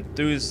my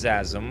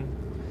enthusiasm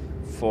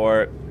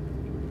for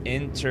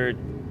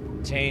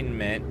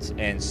entertainment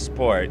and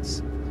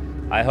sports.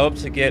 I hope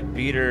to get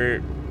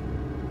better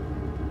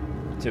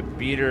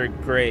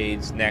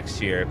grades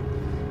next year.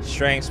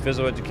 Strengths,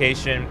 physical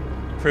education,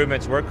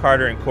 improvements, work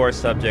harder in core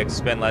subjects,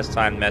 spend less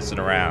time messing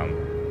around.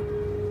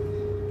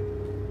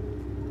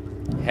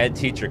 Head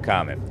teacher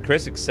comment.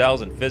 Chris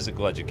excels in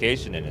physical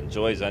education and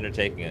enjoys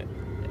undertaking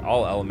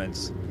all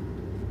elements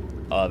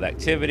of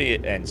activity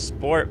and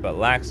sport, but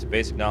lacks the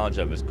basic knowledge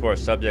of his core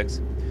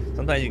subjects.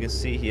 Sometimes you can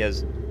see he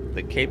has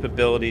the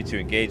capability to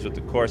engage with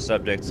the core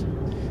subjects,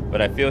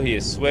 but I feel he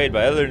is swayed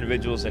by other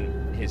individuals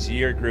in his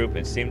year group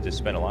and seems to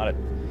spend a lot of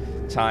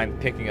time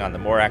picking on the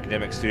more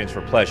academic students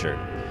for pleasure.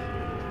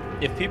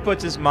 If he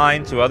puts his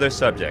mind to other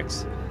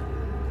subjects,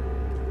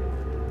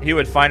 he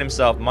would find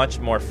himself much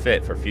more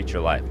fit for future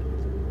life.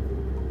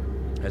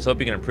 I just hope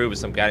he can improve with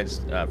some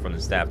guidance from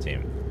the staff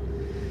team.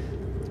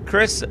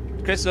 Chris'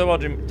 overall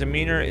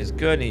demeanor is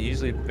good, and he's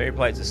usually very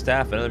polite to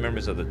staff and other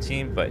members of the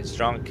team, but a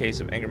strong case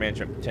of anger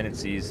management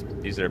tendencies.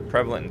 These are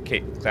prevalent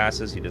in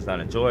classes he does not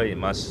enjoy. He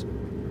must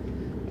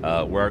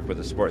work with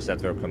the support staff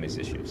to overcome these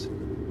issues.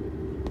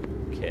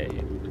 Okay.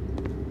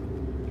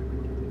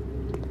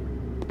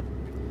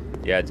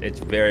 Yeah, it's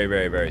very,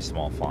 very, very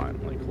small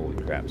font. Like,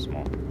 holy crap,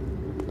 small.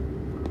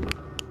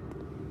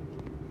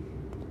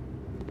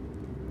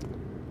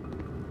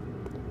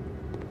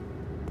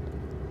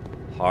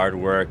 Hard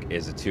work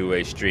is a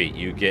two-way street.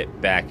 You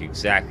get back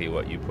exactly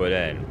what you put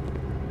in.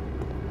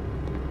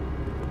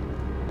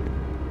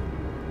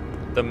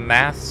 The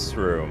maths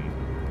room.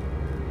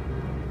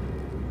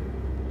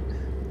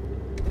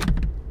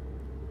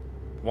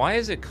 Why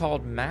is it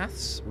called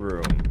maths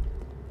room?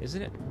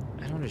 Isn't it?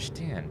 I don't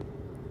understand.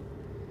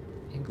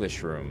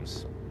 English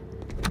rooms.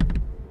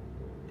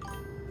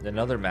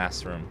 Another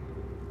maths room.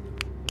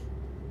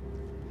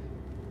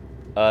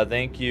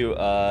 Thank you,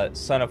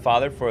 Son of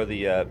Father, for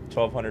the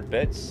 1,200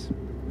 bits.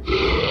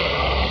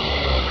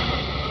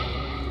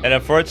 And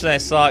unfortunately, I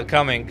saw it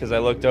coming because I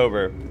looked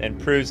over. And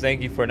Proves,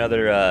 thank you for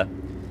another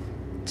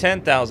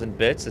 10,000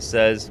 bits. It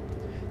says,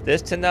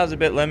 this 10,000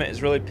 bit limit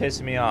is really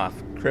pissing me off.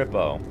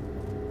 Crippo.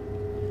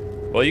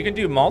 Well, you can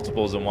do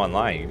multiples in one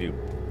line. You can do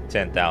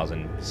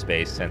 10,000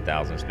 space,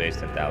 10,000 space,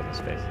 10,000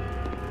 space.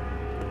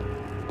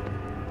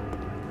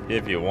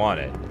 If you want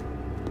it.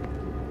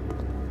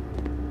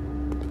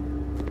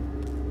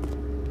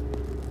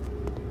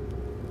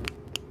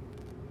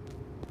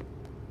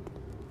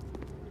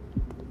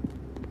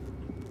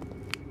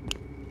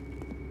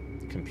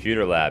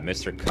 Computer lab,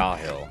 Mr.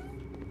 Cahill.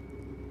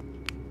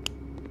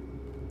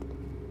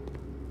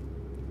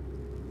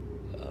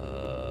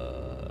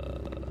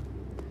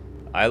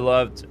 I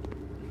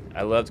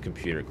loved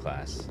computer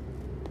class.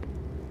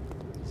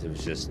 It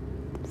was just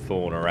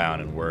fooling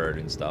around in Word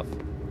and stuff.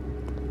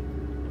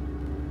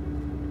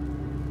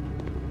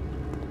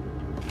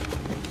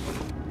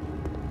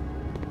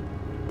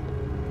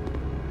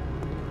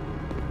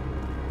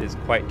 It's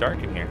quite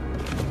dark in here.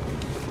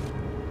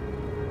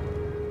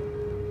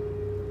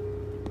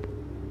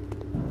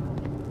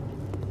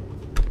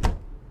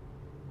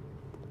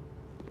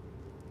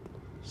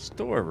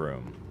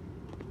 Storeroom.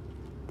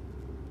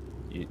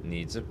 It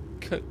needs a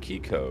key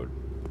code,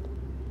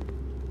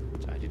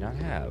 which I do not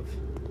have.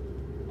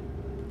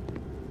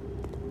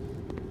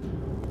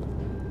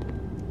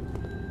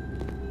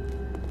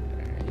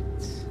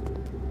 Alright.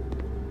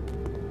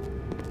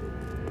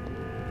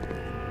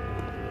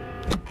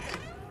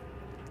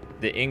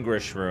 The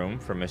English room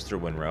for Mr.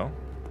 Winrow.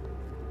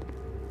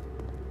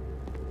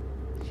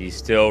 He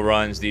still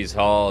runs these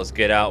halls.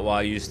 Get out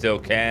while you still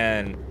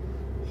can.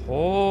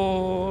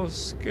 Oh,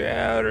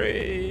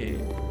 scary.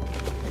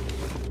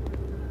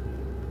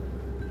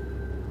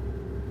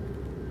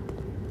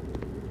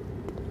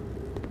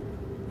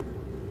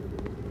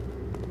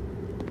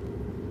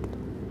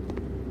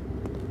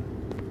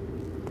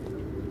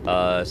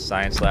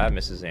 Science lab,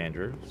 Mrs.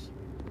 Andrews.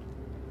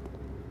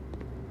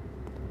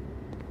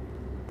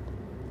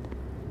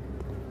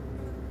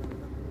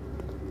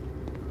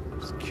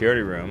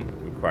 Security room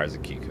requires a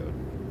key code.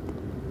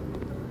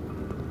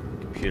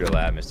 Computer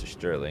lab, Mr.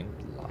 Sterling.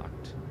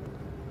 Locked.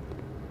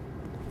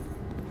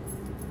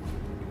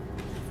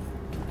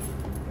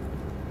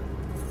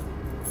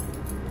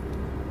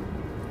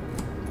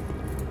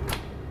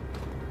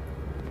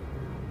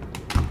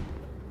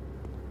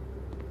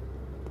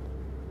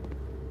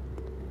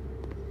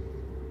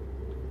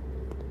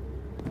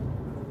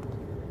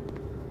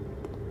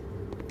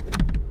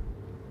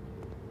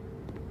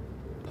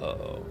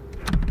 Uh-oh.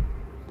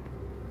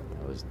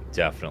 That was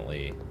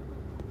definitely...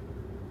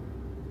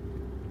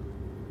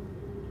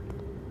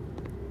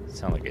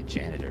 sound like a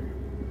janitor.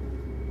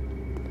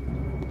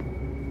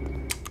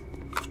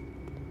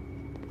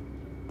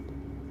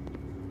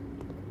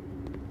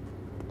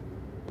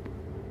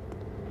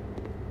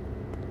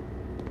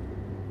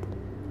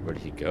 Where'd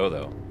he go,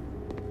 though?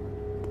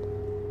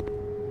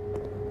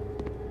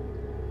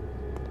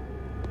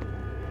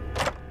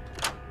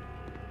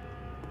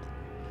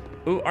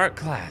 Ooh, art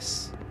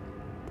class.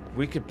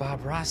 We could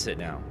Bob Ross it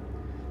now.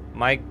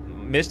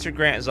 Mr.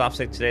 Grant is off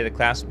sick today. The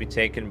class will be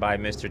taken by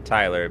Mr.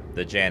 Tyler,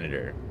 the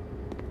janitor.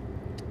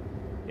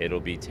 It'll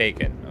be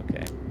taken.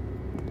 Okay.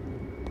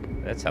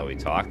 That's how we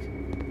talk. Oh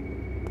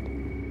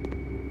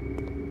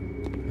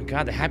my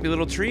god, the happy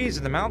little trees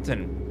in the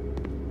mountain.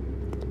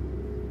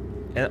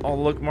 And oh,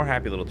 look, more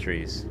happy little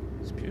trees.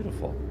 It's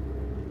beautiful.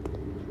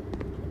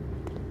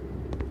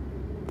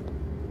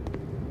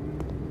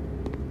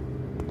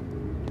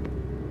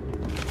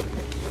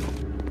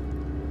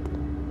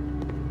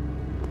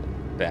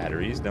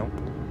 Batteries, no.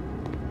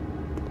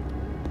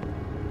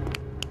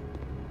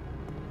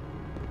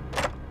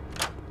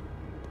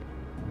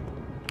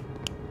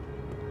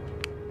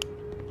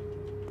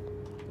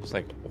 It's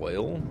like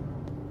oil.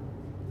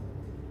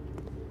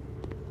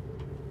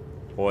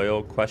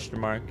 Oil, question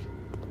mark.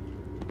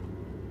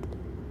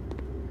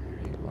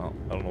 Alright, well,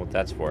 I don't know what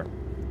that's for.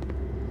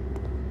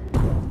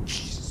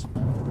 Jesus.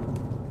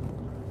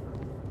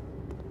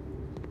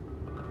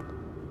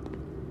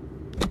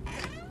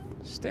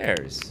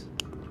 Stairs.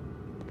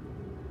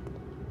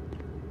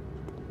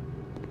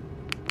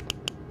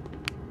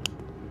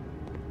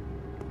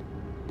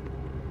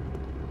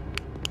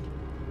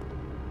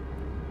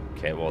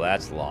 Okay, well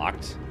that's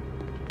locked.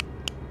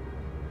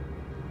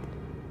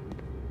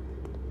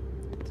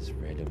 Just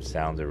random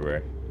sounds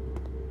everywhere.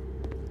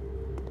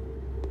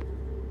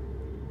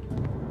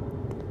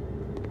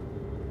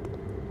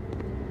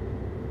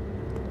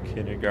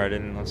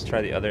 Kindergarten. Let's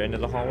try the other end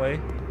of the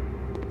hallway.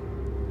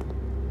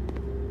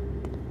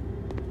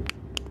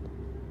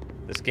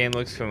 This game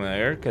looks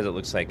familiar because it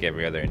looks like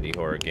every other indie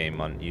horror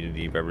game on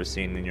Unity you've ever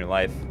seen in your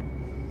life.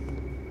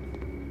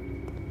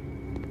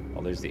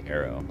 Oh, there's the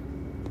arrow.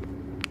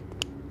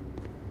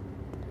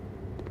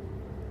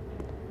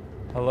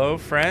 Hello,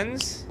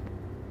 friends?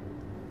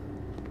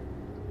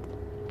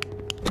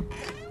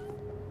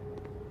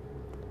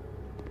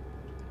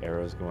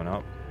 Arrow's going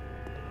up.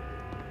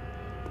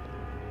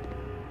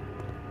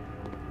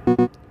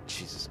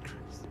 Jesus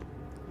Christ.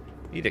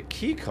 Need a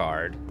key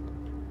card?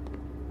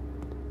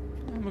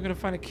 How am I gonna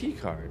find a key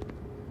card?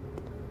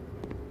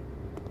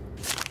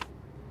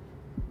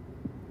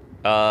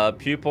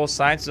 Pupil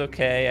science is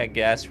okay, I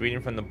guess. Reading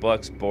from the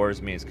books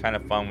bores me. It's kind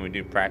of fun when we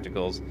do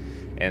practicals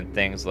and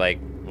things like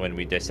when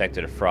we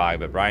dissected a frog,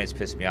 but Brian's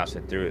pissed me off, so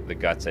I threw the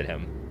guts at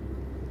him.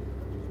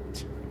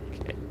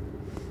 Okay.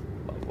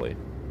 Lovely.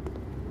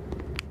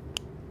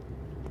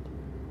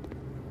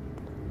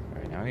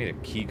 Alright, now I need a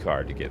key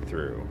card to get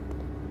through.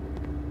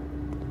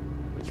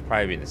 Which will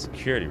probably be in the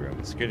security room.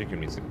 The security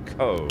room needs a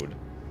code.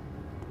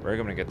 Where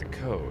am I going to get the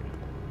code?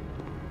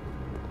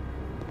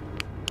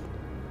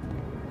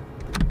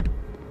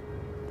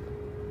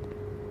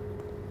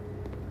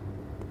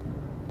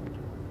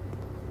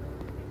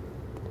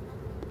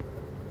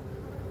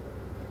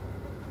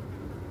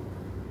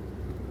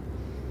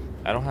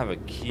 I don't have a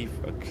key,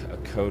 a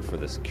code for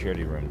the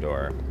security room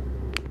door.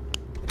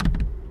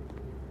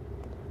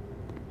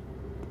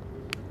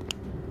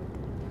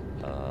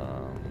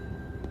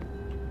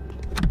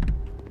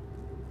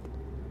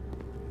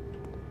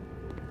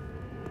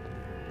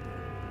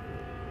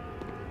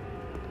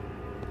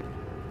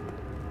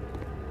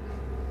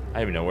 I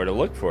don't even know where to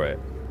look for it.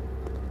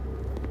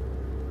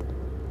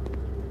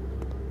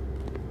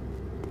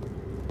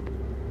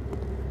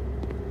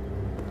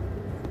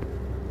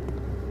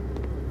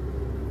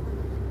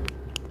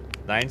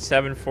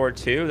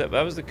 $9742.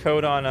 That was the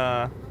code on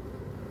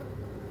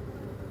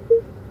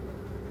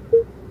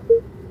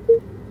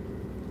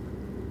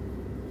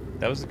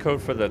that was the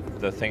code for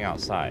the thing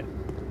outside.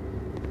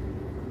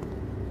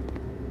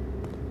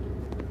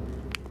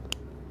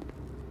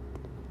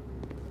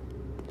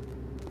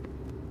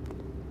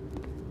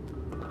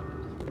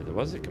 There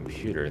was a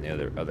computer in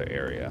the other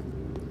area.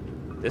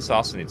 This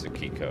also needs a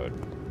key code.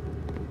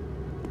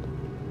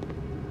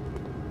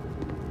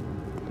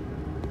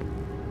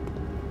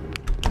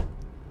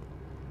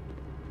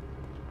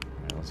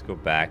 Right, let's go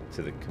back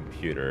to the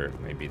computer.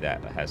 Maybe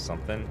that has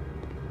something.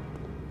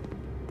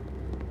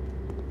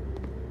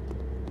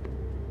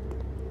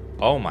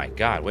 Oh my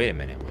god, wait a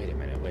minute.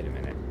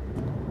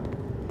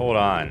 Hold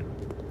on.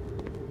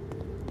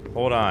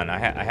 I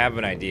have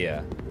an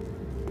idea.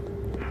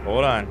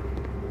 Hold on.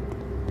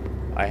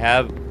 I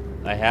have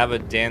a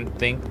Dan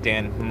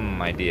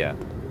idea.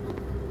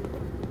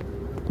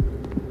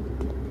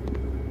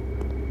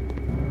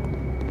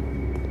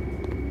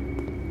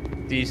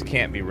 These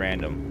can't be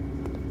random.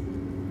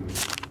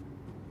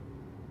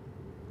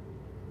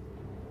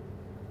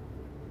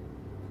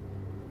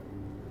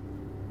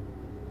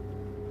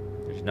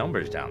 There's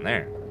numbers down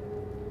there.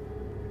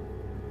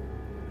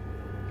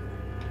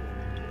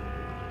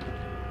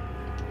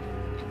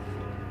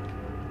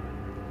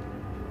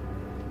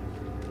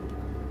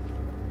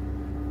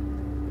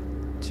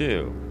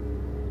 Two,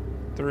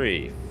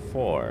 3,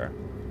 4,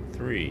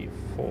 3,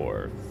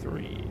 4,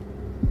 3.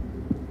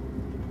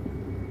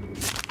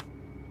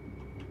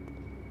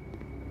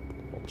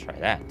 We'll try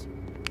that.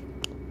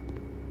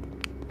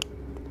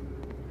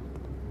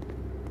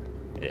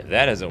 If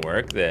that doesn't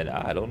work, then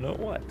I don't know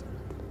what.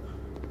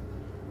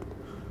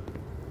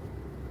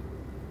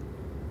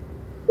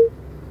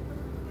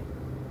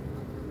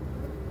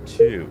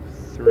 Two,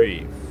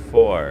 3,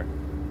 4.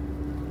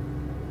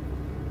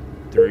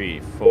 3,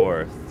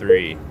 4,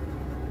 3.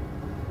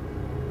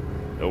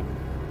 Nope.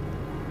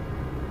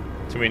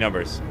 Too many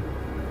numbers.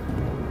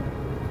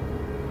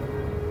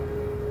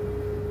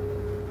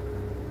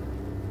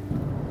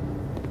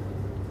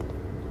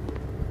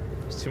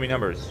 There's too many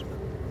numbers.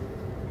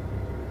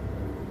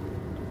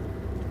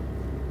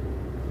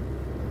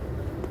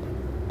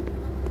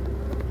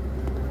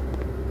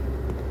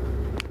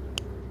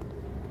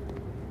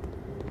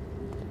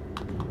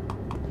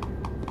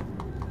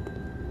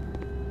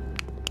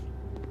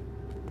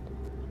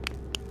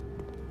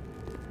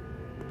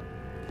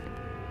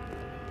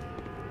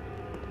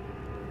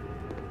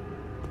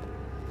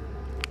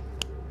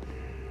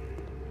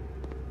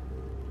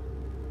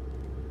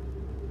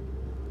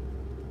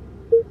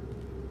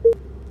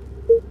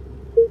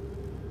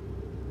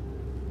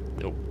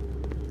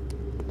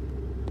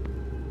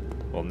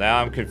 Now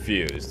I'm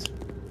confused.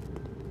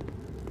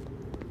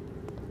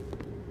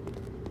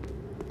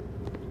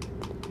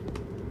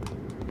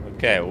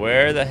 Okay,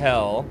 where the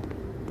hell?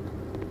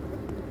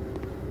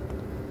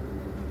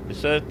 It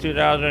says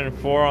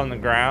 2004 on the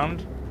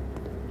ground.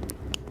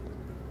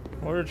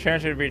 What are the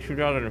chances it would be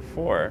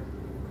 2004?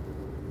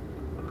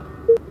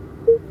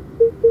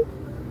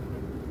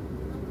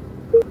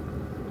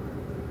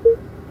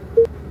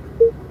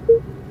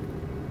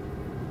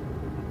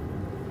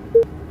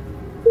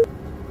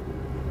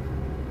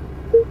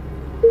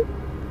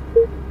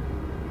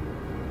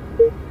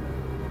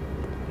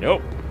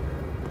 Nope.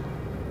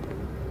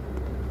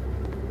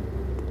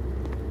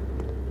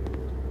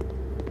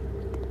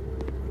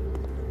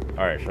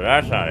 Alright, so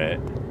that's not it.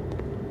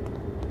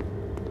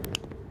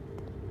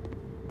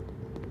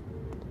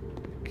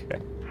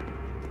 Okay.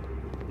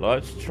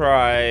 Let's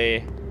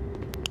try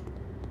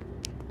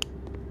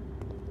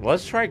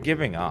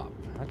giving up.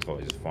 That's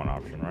always a fun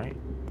option, right?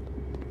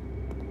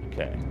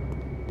 Okay.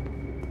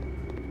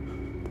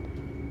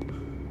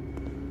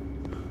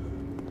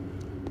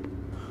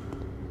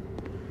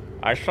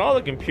 I saw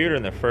the computer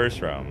in the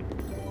first room,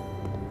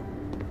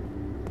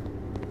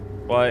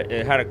 but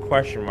it had a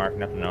question mark,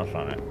 nothing else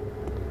on it.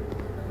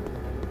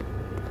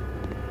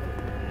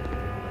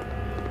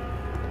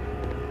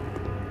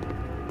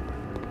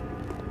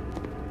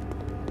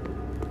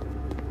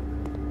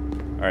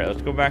 Alright,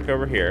 let's go back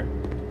over here.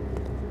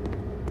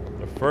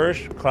 The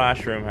first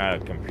classroom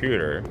had a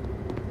computer.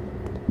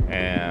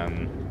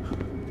 And...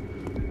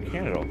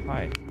 Canada,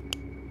 hi.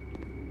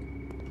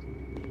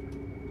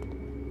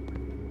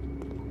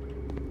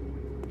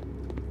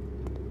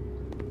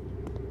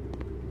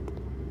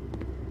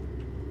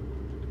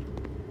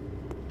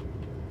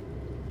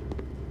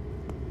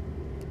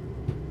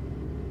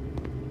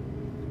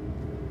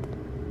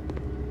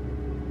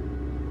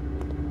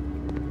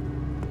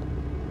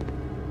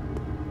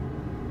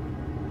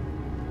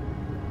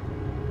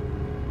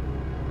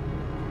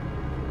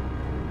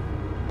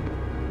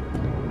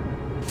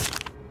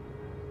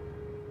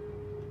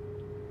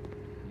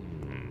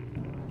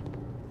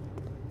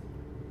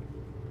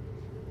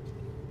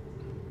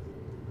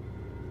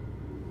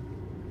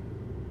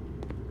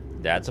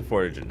 That's a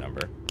 4-digit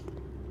number.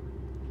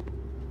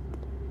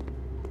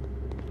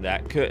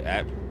 That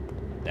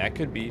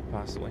could be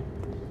possibly.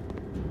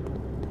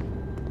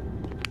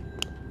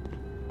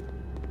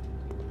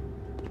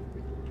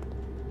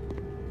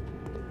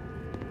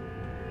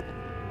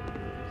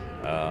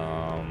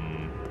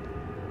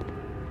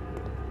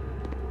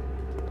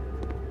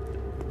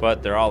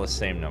 But they're all the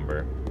same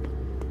number.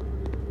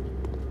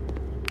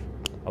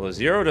 Although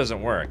 0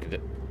 doesn't work.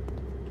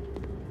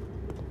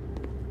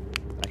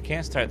 I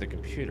can't start the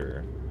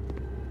computer.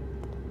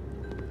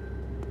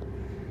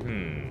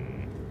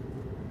 Hmm.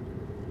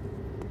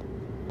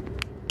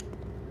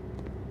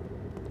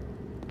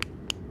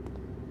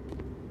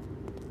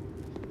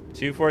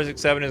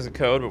 2467 is the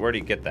code, but where do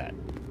you get that?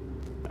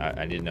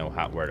 I need to know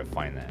where to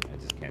find that. I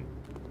just can't.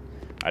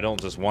 I don't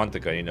just want the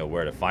code. I need to know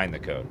where to find the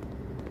code.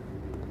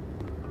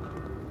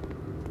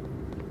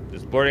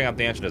 Just blurting out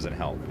the answer doesn't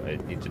help. I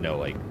need to know,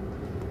 like,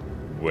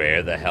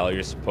 where the hell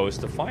you're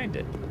supposed to find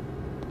it.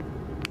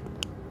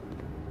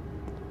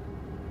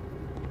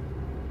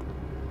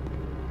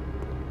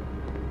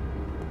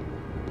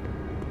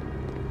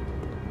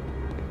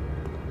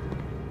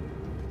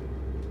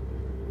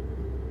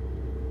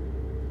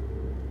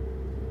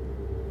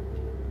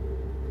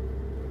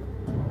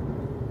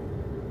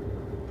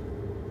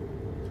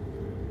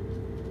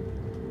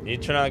 You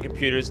need to turn on the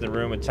computers in the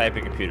room with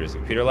typing computers.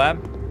 Computer lab?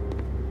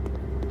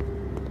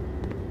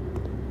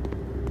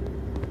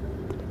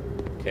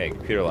 Okay,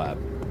 computer lab.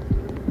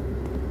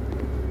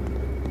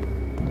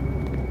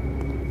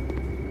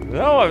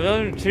 No, I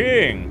wasn't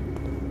cheating.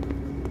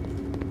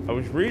 I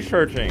was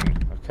researching,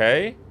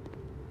 okay?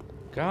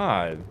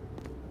 God.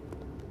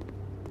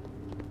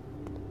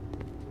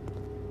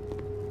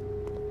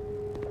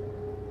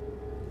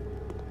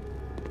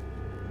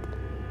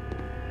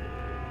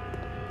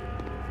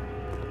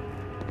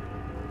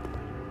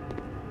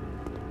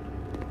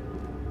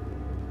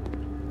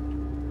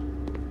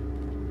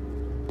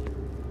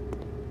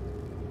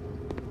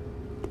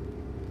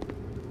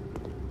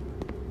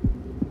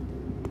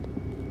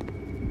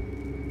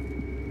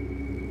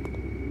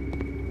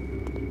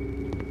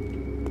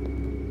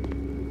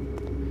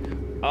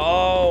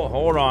 Oh,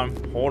 hold on.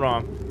 Hold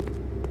on.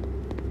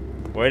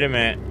 Wait a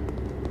minute.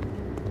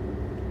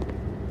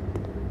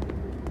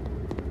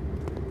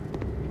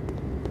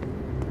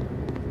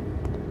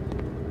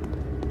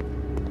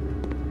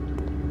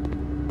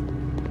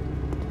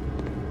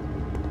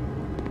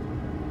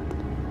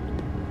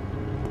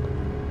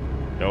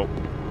 Nope.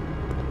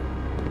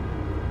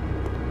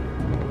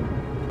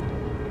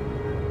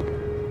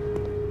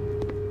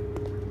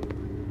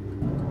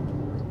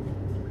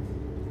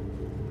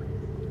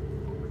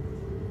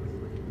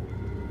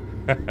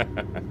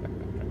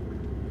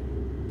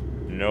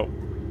 Nope.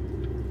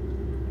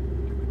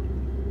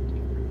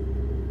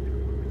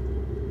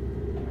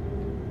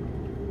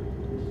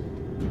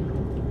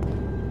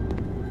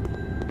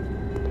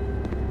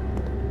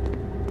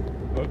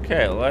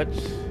 Okay, let's...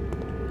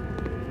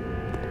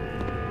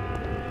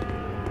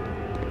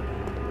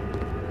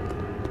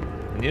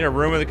 I need a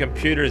room with the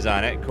computers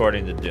on it,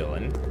 according to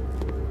Dylan.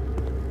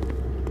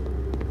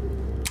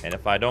 And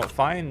if I don't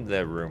find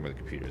the room with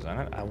computers on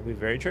it, I will be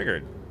very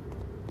triggered.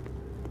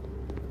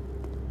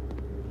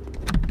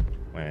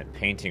 Wait a minute,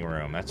 painting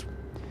room. That's...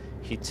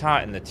 He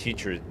taught in the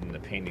teacher in the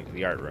painting,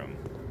 the art room.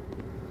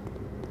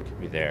 Could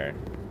be there.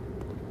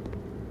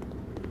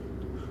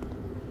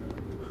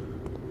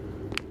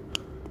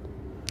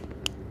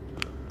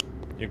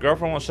 Your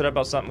girlfriend won't shut up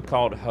about something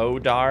called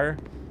Hodar.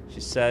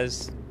 She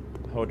says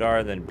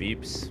Hodar, then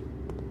beeps.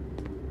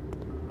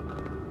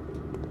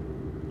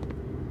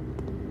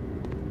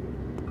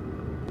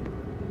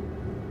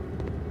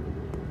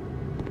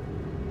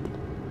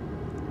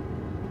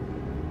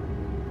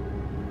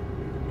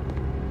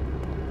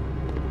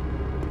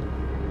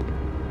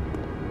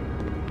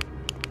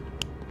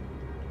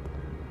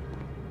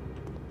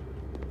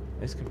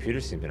 This computer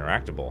seems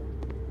interactable.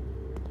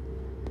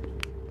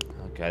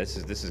 Okay,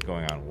 this is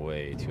going on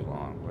way too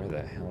long. Where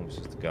the hell am I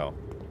supposed to go?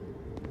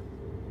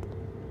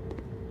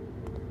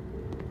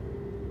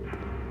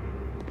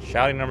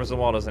 Shouting numbers on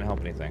the wall doesn't help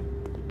anything.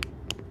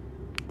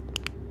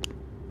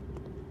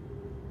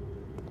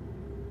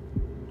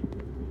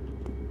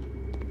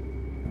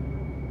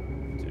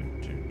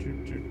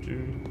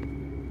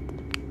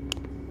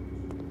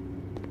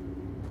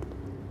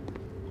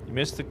 You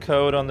missed the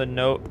code on the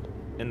note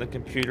in the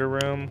computer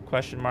room?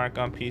 Question mark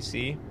on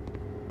PC.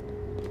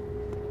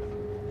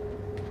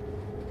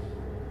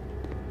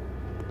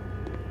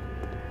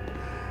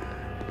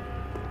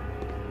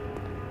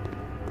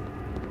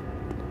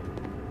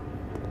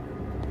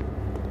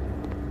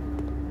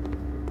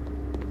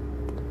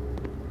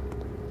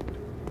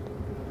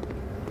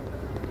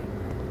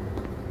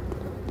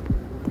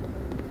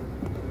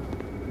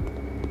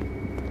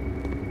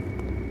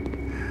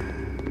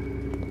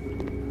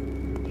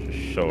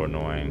 So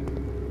annoying.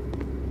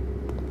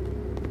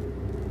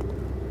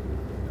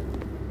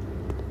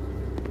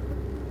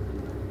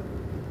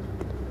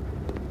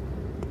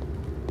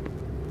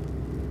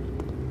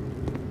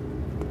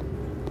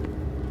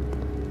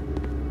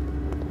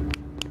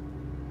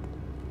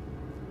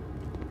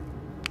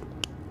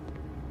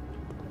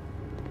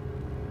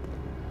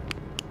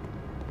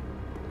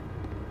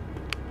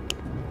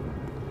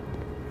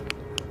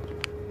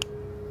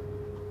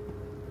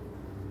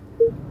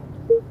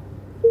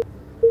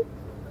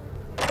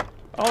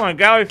 Oh my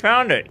god, we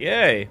found it!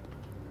 Yay!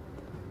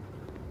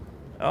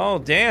 Oh,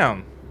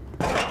 damn.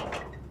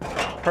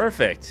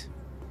 Perfect.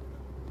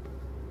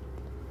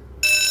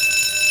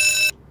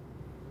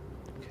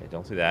 Okay,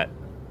 don't do that.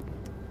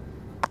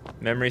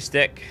 Memory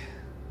stick.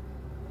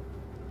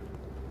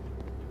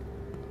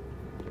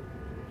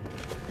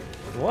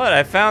 What?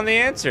 I found the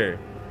answer.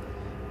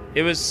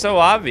 It was so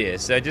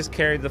obvious. I just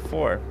carried the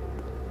 4.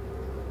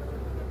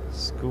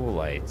 School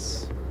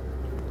lights.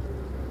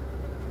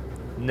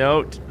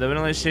 Note, the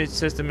ventilation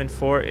system in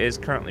 4 is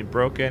currently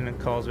broken and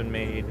call's been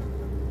made.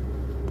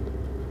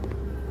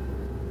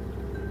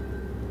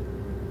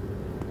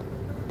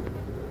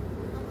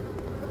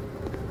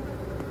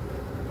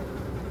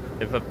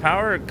 If a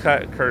power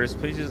cut occurs,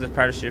 please use the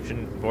power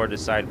distribution board to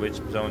decide which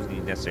zones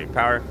need necessary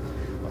power.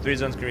 All 3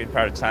 zones can read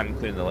power at a time,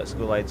 including the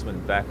school lights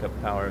when backup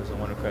power is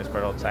one requires power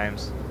at all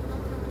times.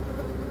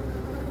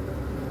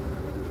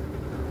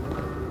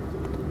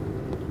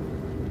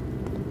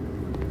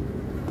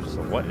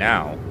 So what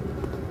now?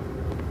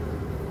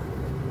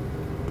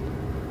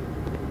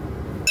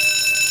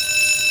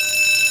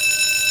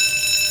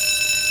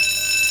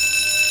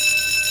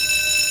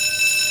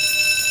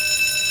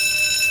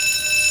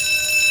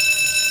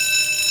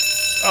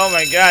 Oh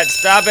my god,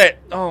 stop it!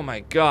 Oh my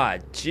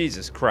god,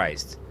 Jesus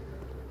Christ.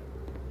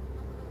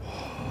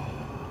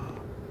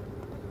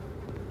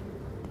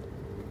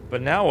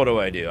 But now what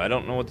do? I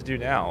don't know what to do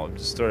now. I'm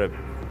just sort of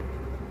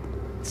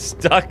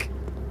stuck.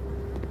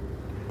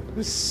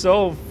 It's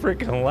so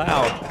freaking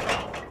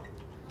loud.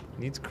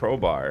 Needs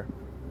crowbar.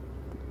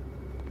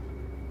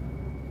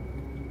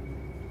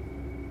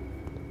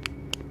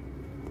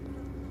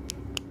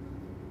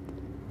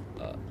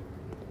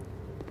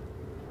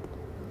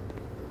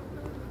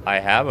 I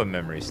have a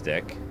memory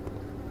stick.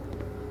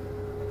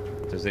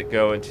 Does it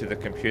go into the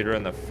computer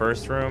in the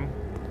first room?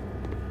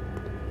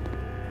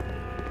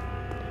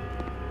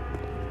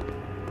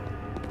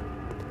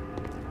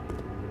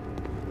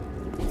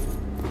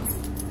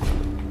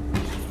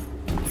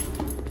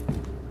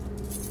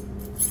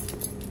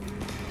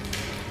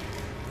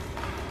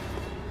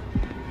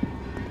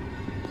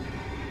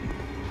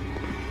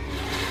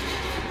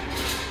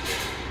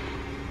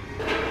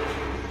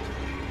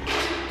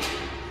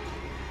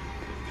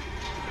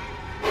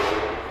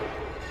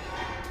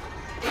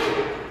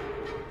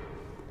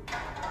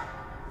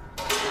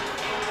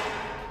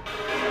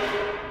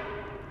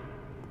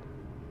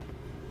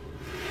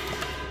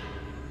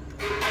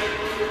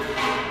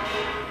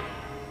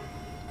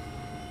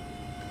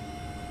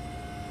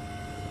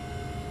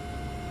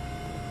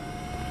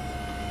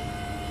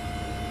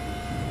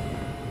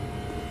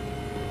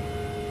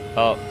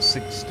 Oh,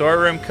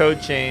 storeroom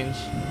code change.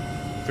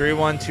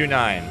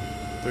 3129.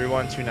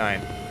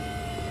 3129.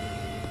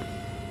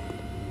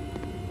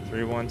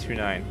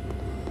 3129.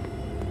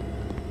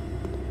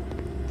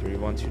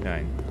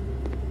 3129.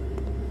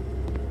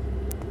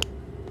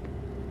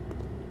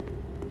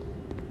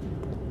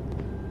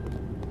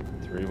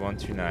 Three one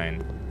two nine.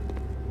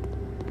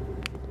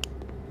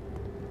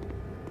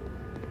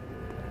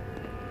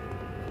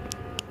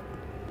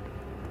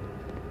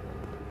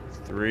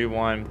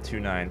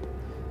 3129.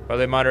 By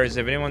the way, moderators,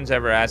 if anyone's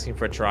ever asking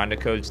for Taronda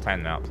codes,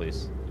 time them out,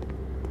 please.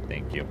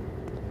 Thank you.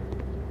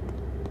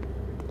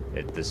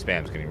 The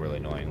spam's getting really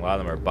annoying. A lot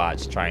of them are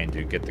bots trying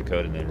to get the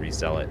code and then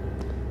resell it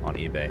on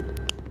eBay.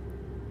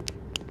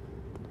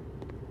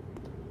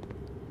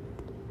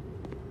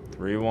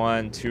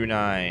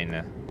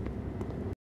 3129.